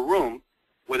point of a room,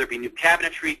 whether it be new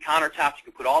cabinetry, countertops, you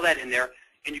can put all that in there.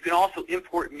 And you can also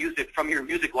import music from your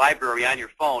music library on your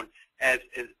phone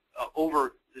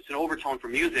it's an overtone for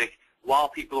music while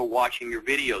people are watching your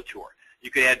video tour. You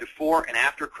could add before and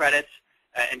after credits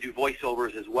and do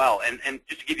voiceovers as well. And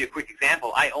just to give you a quick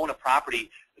example, I own a property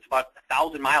that's about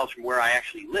 1,000 miles from where I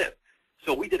actually live.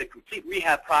 So we did a complete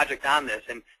rehab project on this.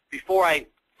 And before I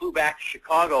flew back to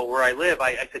Chicago where I live,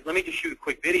 I said, let me just shoot a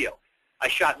quick video. I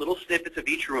shot little snippets of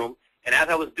each room. And as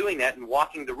I was doing that and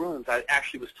walking the rooms, I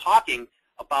actually was talking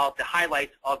about the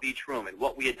highlights of each room and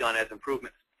what we had done as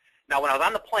improvements. Now, when I was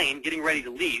on the plane getting ready to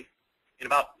leave,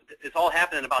 this all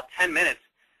happened in about 10 minutes,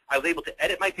 I was able to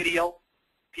edit my video,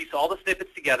 piece all the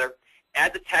snippets together,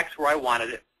 add the text where I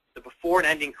wanted it, the before and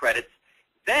ending credits.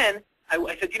 Then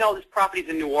I said, this property's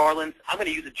in New Orleans. I'm going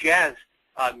to use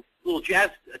a little jazz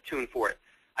tune for it.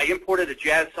 I imported a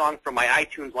jazz song from my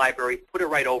iTunes library, put it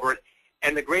right over it,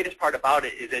 and the greatest part about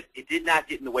it is that it did not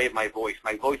get in the way of my voice.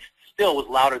 My voice still was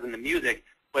louder than the music,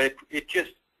 but it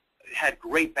just had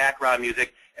great background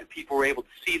music, and people were able to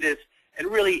see this and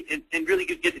really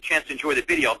get the chance to enjoy the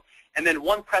video. And then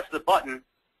one press of the button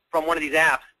from one of these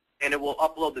apps, and it will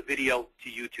upload the video to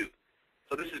YouTube.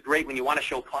 So this is great when you want to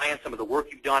show clients some of the work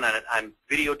you've done on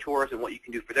video tours and what you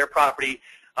can do for their property.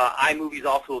 iMovie is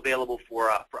also available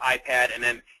for iPad, and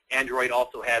then Android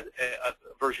also has a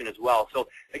version as well. So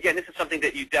again, this is something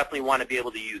that you definitely want to be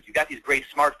able to use. You've got these great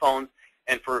smartphones,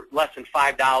 and for less than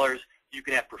 $5, you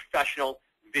can have professional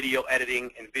video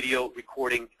editing and video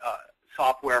recording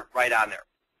software right on there.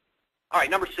 All right,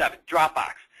 number 7,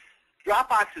 Dropbox.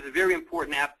 Dropbox is a very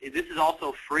important app. This is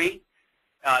also free.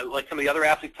 Like some of the other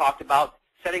apps we've talked about,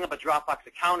 setting up a Dropbox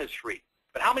account is free.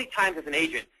 But how many times as an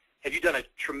agent have you done a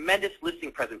tremendous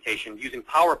listing presentation using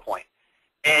PowerPoint,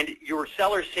 and your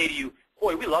sellers say to you,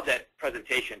 boy, we love that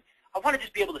presentation. I want to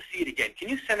just be able to see it again. Can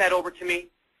you send that over to me?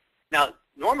 Now,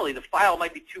 normally the file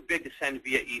might be too big to send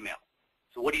via email.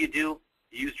 So what do? You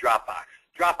use Dropbox.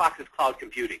 Dropbox is cloud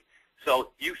computing.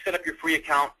 So you set up your free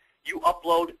account. You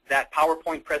upload that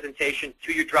PowerPoint presentation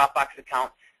to your Dropbox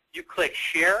account. You click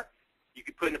Share. You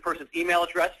can put in the person's email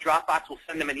address. Dropbox will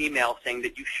send them an email saying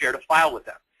that you shared a file with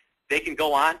them. They can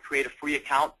go on, create a free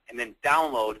account, and then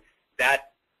download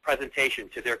that presentation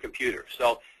to their computer.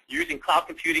 So using cloud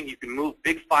computing, you can move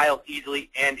big files easily,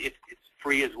 and it's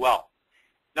free as well.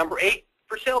 Number 8,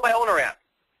 for sale by owner app.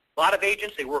 A lot of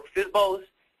agents, they work FSBOs,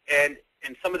 and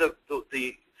some of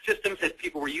the systems that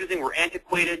people were using were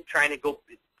antiquated, trying to go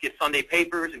get Sunday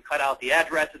papers and cut out the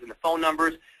addresses and the phone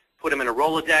numbers, put them in a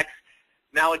Rolodex.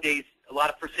 Nowadays, a lot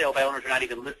of for sale by owners are not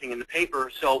even listing in the paper.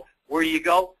 So where do you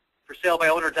go?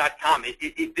 ForSaleByOwner.com.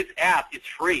 This app is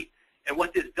free. And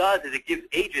what this does is it gives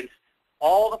agents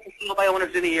all the for sale by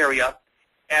owners in the area,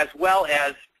 as well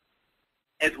as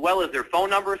their phone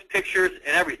numbers, pictures,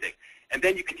 and everything. And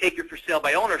then you can take your for sale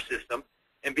by owner system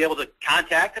and be able to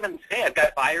contact them and say, hey, I've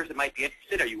got buyers that might be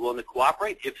interested. Are you willing to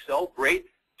cooperate? If so, great.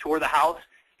 Tour the house.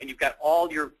 And you've got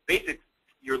all your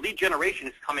lead generation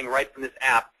is coming right from this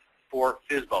app for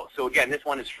FSBO. So again, this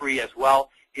one is free as well.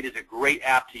 It is a great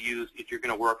app to use if you're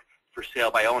going to work for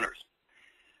sale by owners.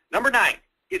 Number 9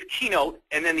 is Keynote,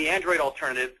 and then the Android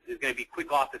alternative is going to be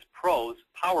Quick Office Pro's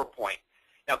PowerPoint.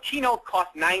 Now, Keynote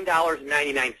costs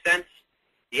 $9.99.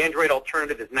 The Android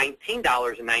alternative is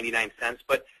 $19.99.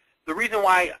 But the reason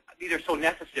why these are so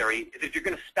necessary is if you're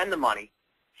going to spend the money,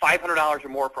 $500 or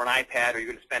more for an iPad, or you're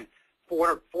going to spend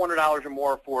 $400 or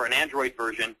more for an Android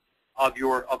version of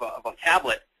a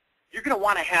tablet, you're going to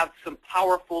want to have some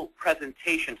powerful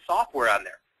presentation software on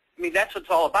there. I mean, that's what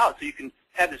it's all about. So you can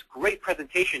have this great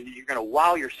presentation that you're going to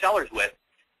wow your sellers with.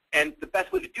 And the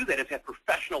best way to do that is have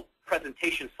professional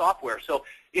presentation software. So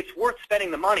it's worth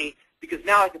spending the money because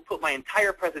now I can put my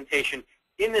entire presentation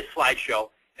in this slideshow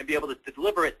and be able to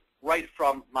deliver it right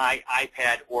from my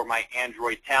iPad or my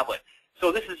Android tablet.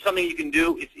 So this is something you can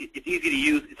do. It's easy to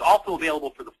use. It's also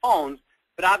available for the phones.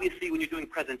 But obviously, when you're doing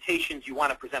presentations, you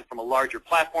want to present from a larger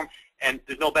platform, and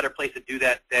there's no better place to do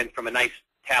that than from a nice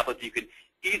tablet that you can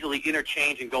easily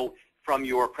interchange and go from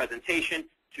your presentation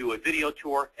to a video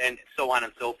tour and so on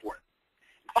and so forth.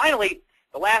 Finally,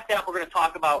 the last app we're going to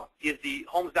talk about is the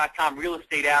Homes.com real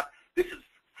estate app. This is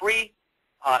free.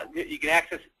 You can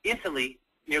access instantly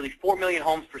nearly 4 million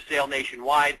homes for sale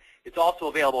nationwide. It's also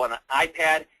available on an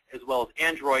iPad as well as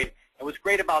Android. And what's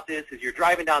great about this is you're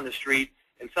driving down the street,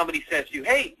 and somebody says to you,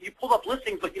 hey, you pulled up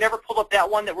listings, but you never pulled up that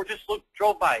one that we just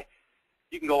drove by.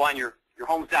 You can go on your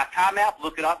Homes.com app,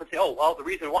 look it up, and say, oh, well, the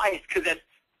reason why is because that's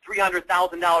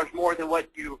 $300,000 more than what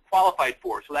you qualified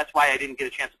for. So that's why I didn't get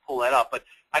a chance to pull that up. But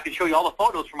I can show you all the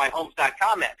photos from my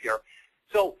Homes.com app here.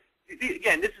 So,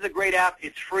 again, this is a great app.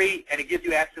 It's free, and it gives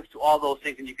you access to all those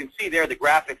things. And you can see there the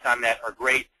graphics on that are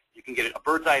great. You can get a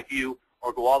bird's eye view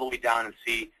or go all the way down and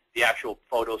see the actual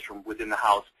photos from within the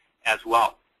house as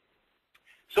well.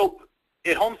 So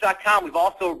at Homes.com, we've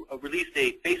also released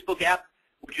a Facebook app,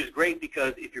 which is great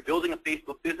because if you're building a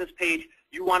Facebook business page,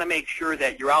 you want to make sure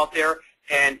that you're out there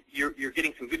and you're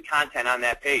getting some good content on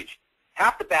that page.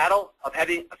 Half the battle of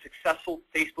having a successful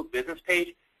Facebook business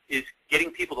page is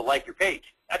getting people to like your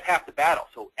page. That's half the battle.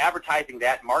 So advertising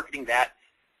that, marketing that.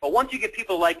 But once you get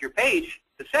people to like your page,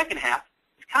 the second half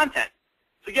is content.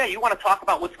 So yeah, you want to talk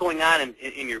about what's going on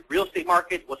in your real estate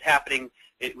market, what's happening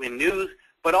in news,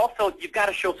 but also you've got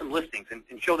to show some listings and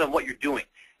show them what you're doing.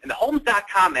 And the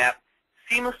Homes.com app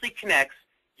seamlessly connects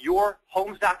your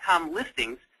Homes.com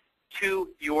listings to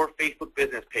your Facebook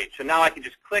business page. So now I can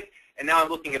just click, and now I'm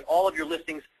looking at all of your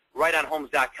listings right on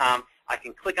Homes.com. I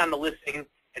can click on the listing,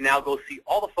 and now go see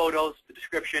all the photos, the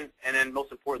description, and then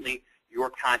most importantly, your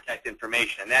contact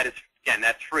information. And that is, again,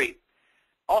 that's free.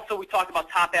 Also, we talked about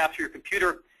top apps for your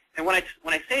computer, and when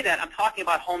I say that, I'm talking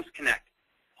about Homes Connect.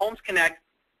 Homes Connect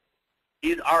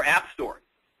is our app store.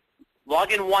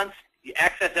 Log in once, you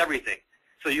access everything.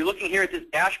 So you're looking here at this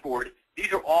dashboard.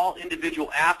 These are all individual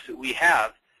apps that we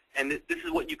have, and this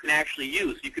is what you can actually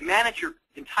use. You can manage your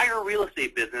entire real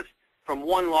estate business from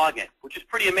one login, which is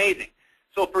pretty amazing.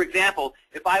 So, for example,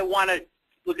 if I want to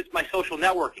look at my social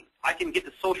networking, I can get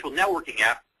the social networking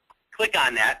app, click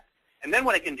on that, and then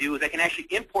what I can do is I can actually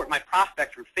import my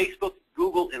prospects from Facebook,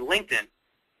 Google, and LinkedIn.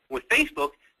 With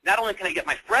Facebook, not only can I get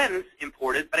my friends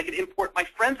imported, but I can import my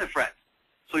friends of friends.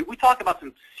 So if we talk about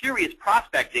some serious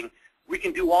prospecting, we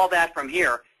can do all that from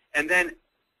here. And then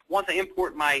once I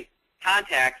import my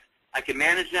contacts, I can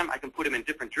manage them. I can put them in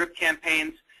different drip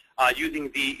campaigns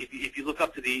using the, if you look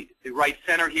up to the right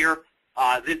center here,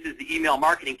 this is the email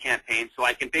marketing campaign. So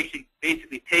I can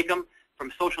basically take them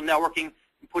from social networking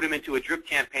and put them into a drip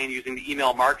campaign using the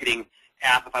email marketing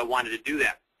app if I wanted to do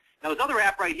that. Now this other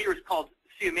app right here is called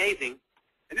CMazing,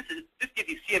 and this gives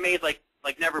you CMAs like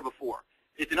never before.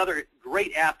 It's another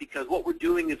great app because what we're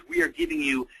doing is we are giving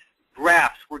you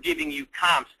graphs, we're giving you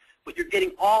comps, but you're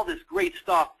getting all this great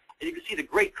stuff, and you can see the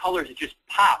great colors that just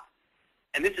pop.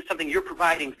 And this is something you're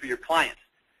providing for your clients.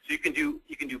 So you can do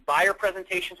buyer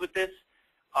presentations with this,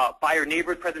 buyer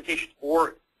neighborhood presentations,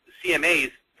 or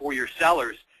CMAs for your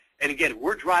sellers. And again,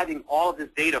 we're driving all of this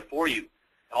data for you.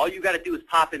 All you got to do is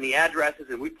pop in the addresses,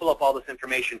 and we pull up all this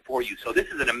information for you. So this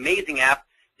is an amazing app.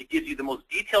 It gives you the most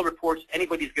detailed reports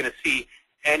anybody's going to see,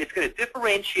 and it's going to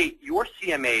differentiate your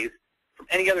CMAs from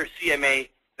any other CMA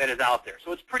that is out there.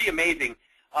 So it's pretty amazing.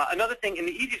 Another thing, and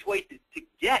the easiest way to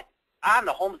get on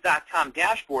the Homes.com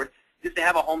dashboard is to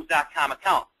have a Homes.com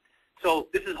account. So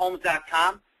this is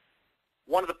Homes.com.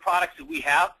 One of the products that we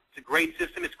have, it's a great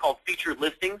system. It's called Featured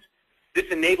Listings. This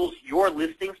enables your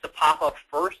listings to pop up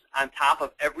first on top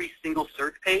of every single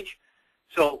search page.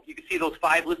 So you can see those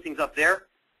 5 listings up there.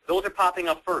 Those are popping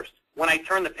up first. When I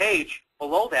turn the page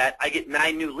below that, I get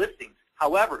 9 new listings.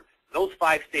 However, those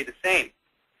 5 stay the same.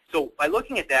 So by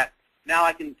looking at that, now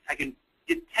I can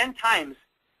get 10 times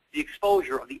the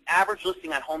exposure of the average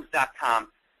listing on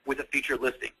Homes.com with a featured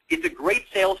listing. It's a great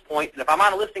sales point, and if I'm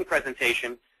on a listing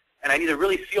presentation and I need to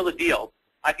really seal the deal,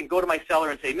 I can go to my seller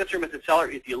and say, Mr. and Mrs. Seller,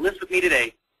 if you list with me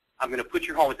today, I'm going to put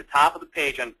your home at the top of the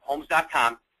page on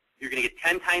Homes.com. You're going to get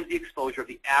 10 times the exposure of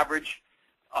the average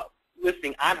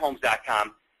listing on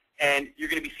Homes.com, and you're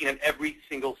going to be seen on every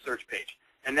single search page.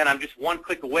 And then I'm just one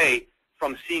click away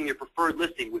from seeing your preferred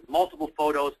listing with multiple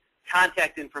photos,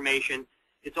 contact information.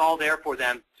 It's all there for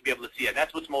them to be able to see it.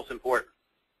 That's what's most important.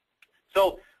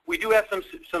 So we do have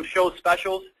some show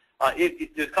specials. There's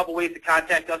a couple ways to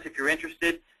contact us if you're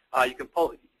interested. You can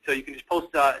just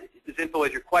post this info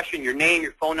as your question, your name,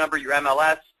 your phone number, your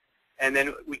MLS, and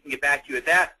then we can get back to you at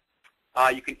that.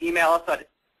 You can email us at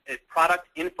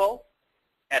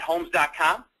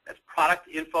productinfo@homes.com. That's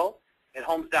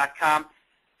productinfo@homes.com.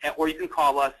 Or you can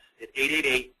call us at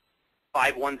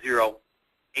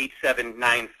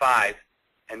 888-510-8795.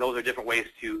 And those are different ways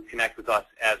to connect with us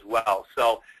as well.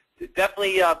 So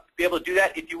definitely be able to do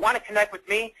that. If you want to connect with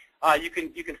me, you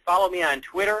can follow me on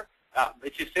Twitter.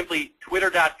 It's just simply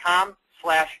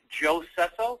twitter.com/Joe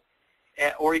Sesso,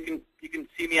 or you can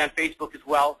see me on Facebook as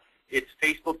well. It's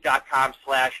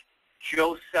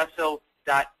facebook.com/Joe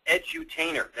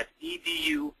Sesso.edutainer. That's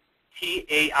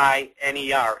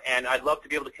EDUTAINER. And I'd love to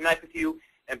be able to connect with you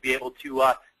and be able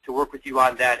to work with you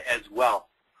on that as well.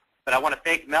 But I want to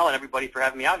thank Mel and everybody for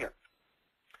having me out here.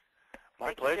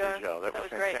 My pleasure, Joe. That was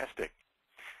fantastic. Great.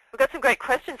 We've got some great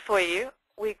questions for you.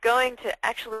 We're going to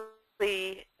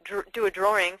actually do a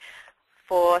drawing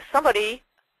for somebody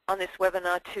on this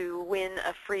webinar to win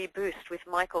a free boost with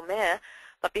Michael Maher.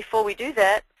 But before we do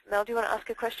that, Mel, do you want to ask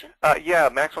a question? Yeah,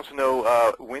 Max wants to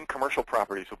know when commercial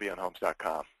properties will be on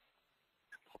Homes.com.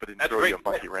 Hope I didn't throw you a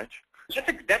monkey wrench.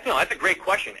 That's a great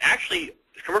question. Actually,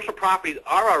 commercial properties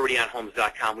are already on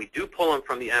Homes.com. We do pull them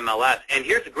from the MLS. And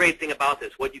here's the great thing about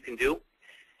this. What you can do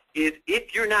is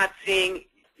if you're not seeing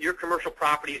your commercial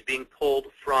properties being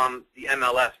pulled from the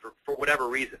MLS for whatever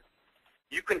reason,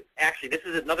 you can actually, this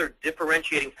is another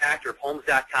differentiating factor of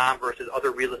Homes.com versus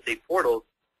other real estate portals,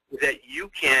 is that you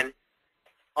can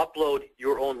upload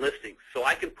your own listings. So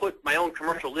I can put my own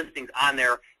commercial listings on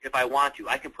there if I want to.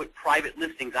 I can put private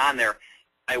listings on there if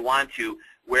I want to,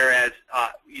 whereas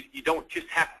you don't just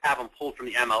have to have them pulled from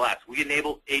the MLS. We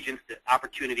enable agents the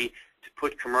opportunity to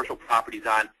put commercial properties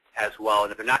on as well.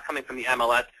 And if they're not coming from the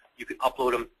MLS, you can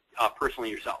upload them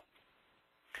personally yourself.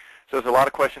 So there's a lot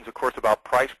of questions, of course, about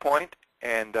price point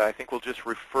and I think we'll just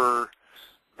refer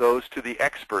those to the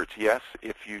experts, yes,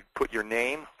 if you put your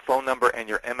name, phone number, and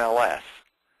your MLS,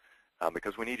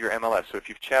 because we need your MLS. So if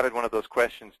you've chatted one of those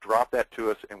questions, drop that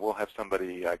to us, and we'll have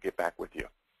somebody get back with you.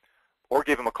 Or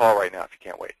give them a call right now if you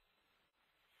can't wait.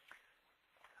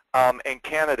 And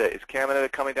Canada, is Canada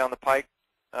coming down the pike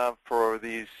for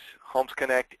these Homes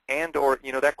Connect? And or,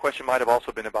 you know, that question might have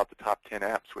also been about the top 10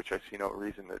 apps, which I see no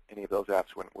reason that any of those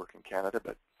apps wouldn't work in Canada,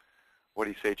 but what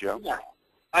do you say, Joe? Yeah.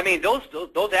 I mean, those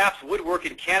apps would work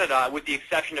in Canada, with the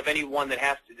exception of any one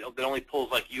that only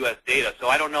pulls like U.S. data. So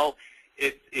I don't know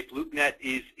if LoopNet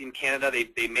is in Canada.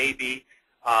 They may be.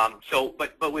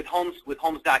 But with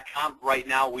Homes.com right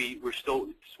now, we're still,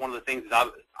 it's one of the things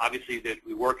that obviously that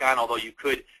we work on. Although you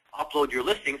could upload your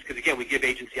listings, because again, we give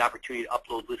agents the opportunity to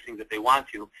upload listings if they want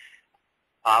to.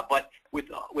 But with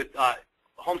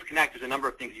Homes Connect, there's a number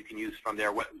of things you can use from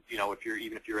there. You know,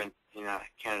 even if you're in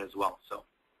Canada as well. So.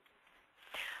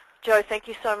 Joe, thank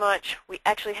you so much. We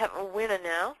actually have a winner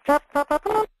now.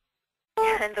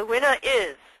 And the winner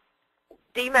is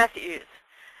D. Matthews.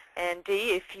 And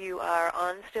D, if you are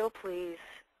on still, please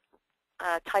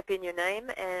type in your name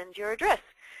and your address.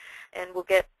 And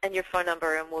and your phone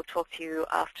number, and we'll talk to you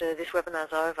after this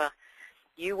webinar's over.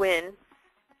 You win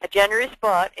a January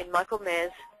spot in Michael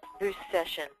Maher's boost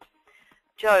session.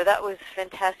 Joe, that was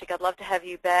fantastic. I'd love to have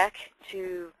you back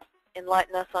to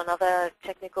enlighten us on other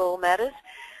technical matters.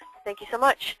 Thank you so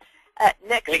much.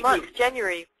 Next month,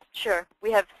 January, sure,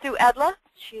 we have Sue Adler.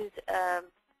 She's an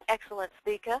excellent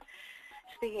speaker,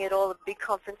 speaking at all the big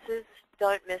conferences.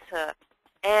 Don't miss her.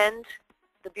 And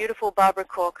the beautiful Barbara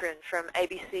Corcoran from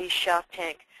ABC's Shark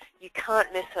Tank. You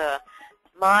can't miss her.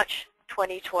 March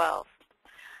 2012.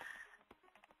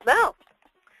 Mel.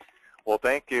 Well,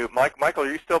 thank you. Michael,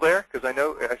 are you still there? Because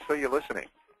I saw you listening.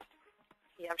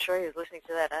 Yeah, I'm sure he was listening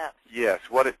to that app. Yes.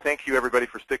 Thank you, everybody,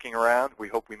 for sticking around. We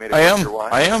hope we made it worth your while.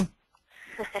 I am.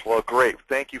 Well, great.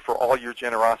 Thank you for all your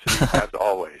generosity, as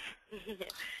always.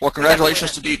 Well,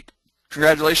 congratulations to D.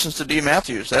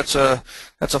 Matthews. That's a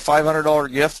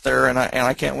 $500 gift there, and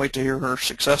I can't wait to hear her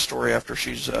success story after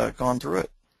she's gone through it.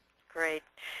 Great.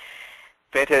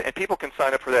 Fantastic. And people can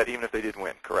sign up for that even if they didn't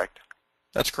win, correct?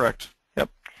 That's correct. Yep.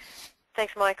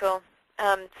 Thanks, Michael.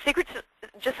 Secrets,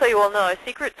 just so you all know,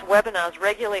 Secrets webinars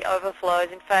regularly overflows.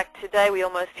 In fact, today we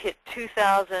almost hit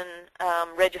 2,000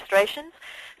 registrations.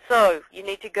 So you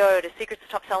need to go to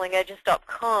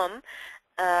secretstopsellingagents.com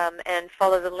and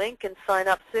follow the link and sign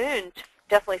up soon,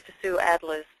 definitely for Sue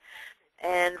Adler's.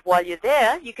 And while you're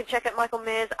there, you can check out Michael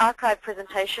Maher's archive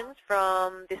presentations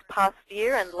from this past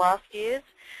year and last year's.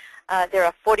 There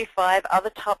are 45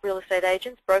 other top real estate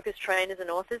agents, brokers, trainers,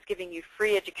 and authors giving you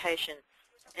free education.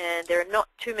 And there are not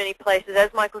too many places,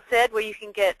 as Michael said, where you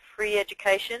can get free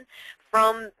education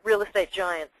from real estate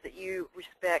giants that you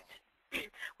respect.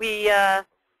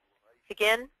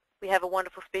 Again, we have a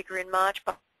wonderful speaker in March,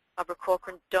 Barbara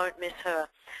Corcoran. Don't miss her.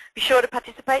 Be sure to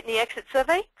participate in the exit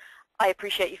survey. I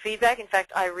appreciate your feedback. In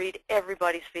fact, I read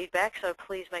everybody's feedback, so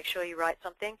please make sure you write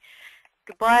something.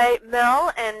 Goodbye,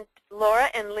 Mel and Laura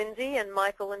and Lindsay and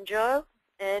Michael and Joe,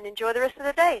 and enjoy the rest of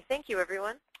the day. Thank you,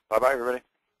 everyone. Bye-bye, everybody.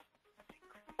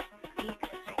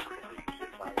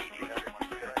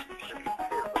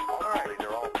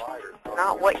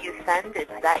 Not what you send,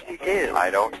 it's that you do. I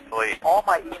don't sleep. All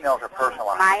my emails are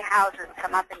personalized. My houses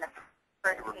come up in the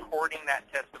first week. Recording that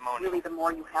testimony. Really, the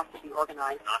more you have to be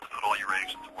organized. Not to put all your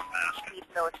eggs into one basket.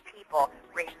 Keep those people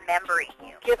remembering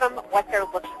you. Give them what they're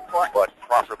looking for. But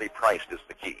properly priced is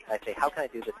the key. I say, how can I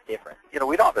do this different? You know,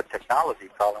 we don't have a technology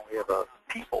problem. We have a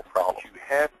people problem. You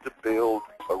have to build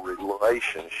a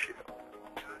relationship.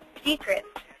 Secrets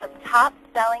of top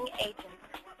selling agents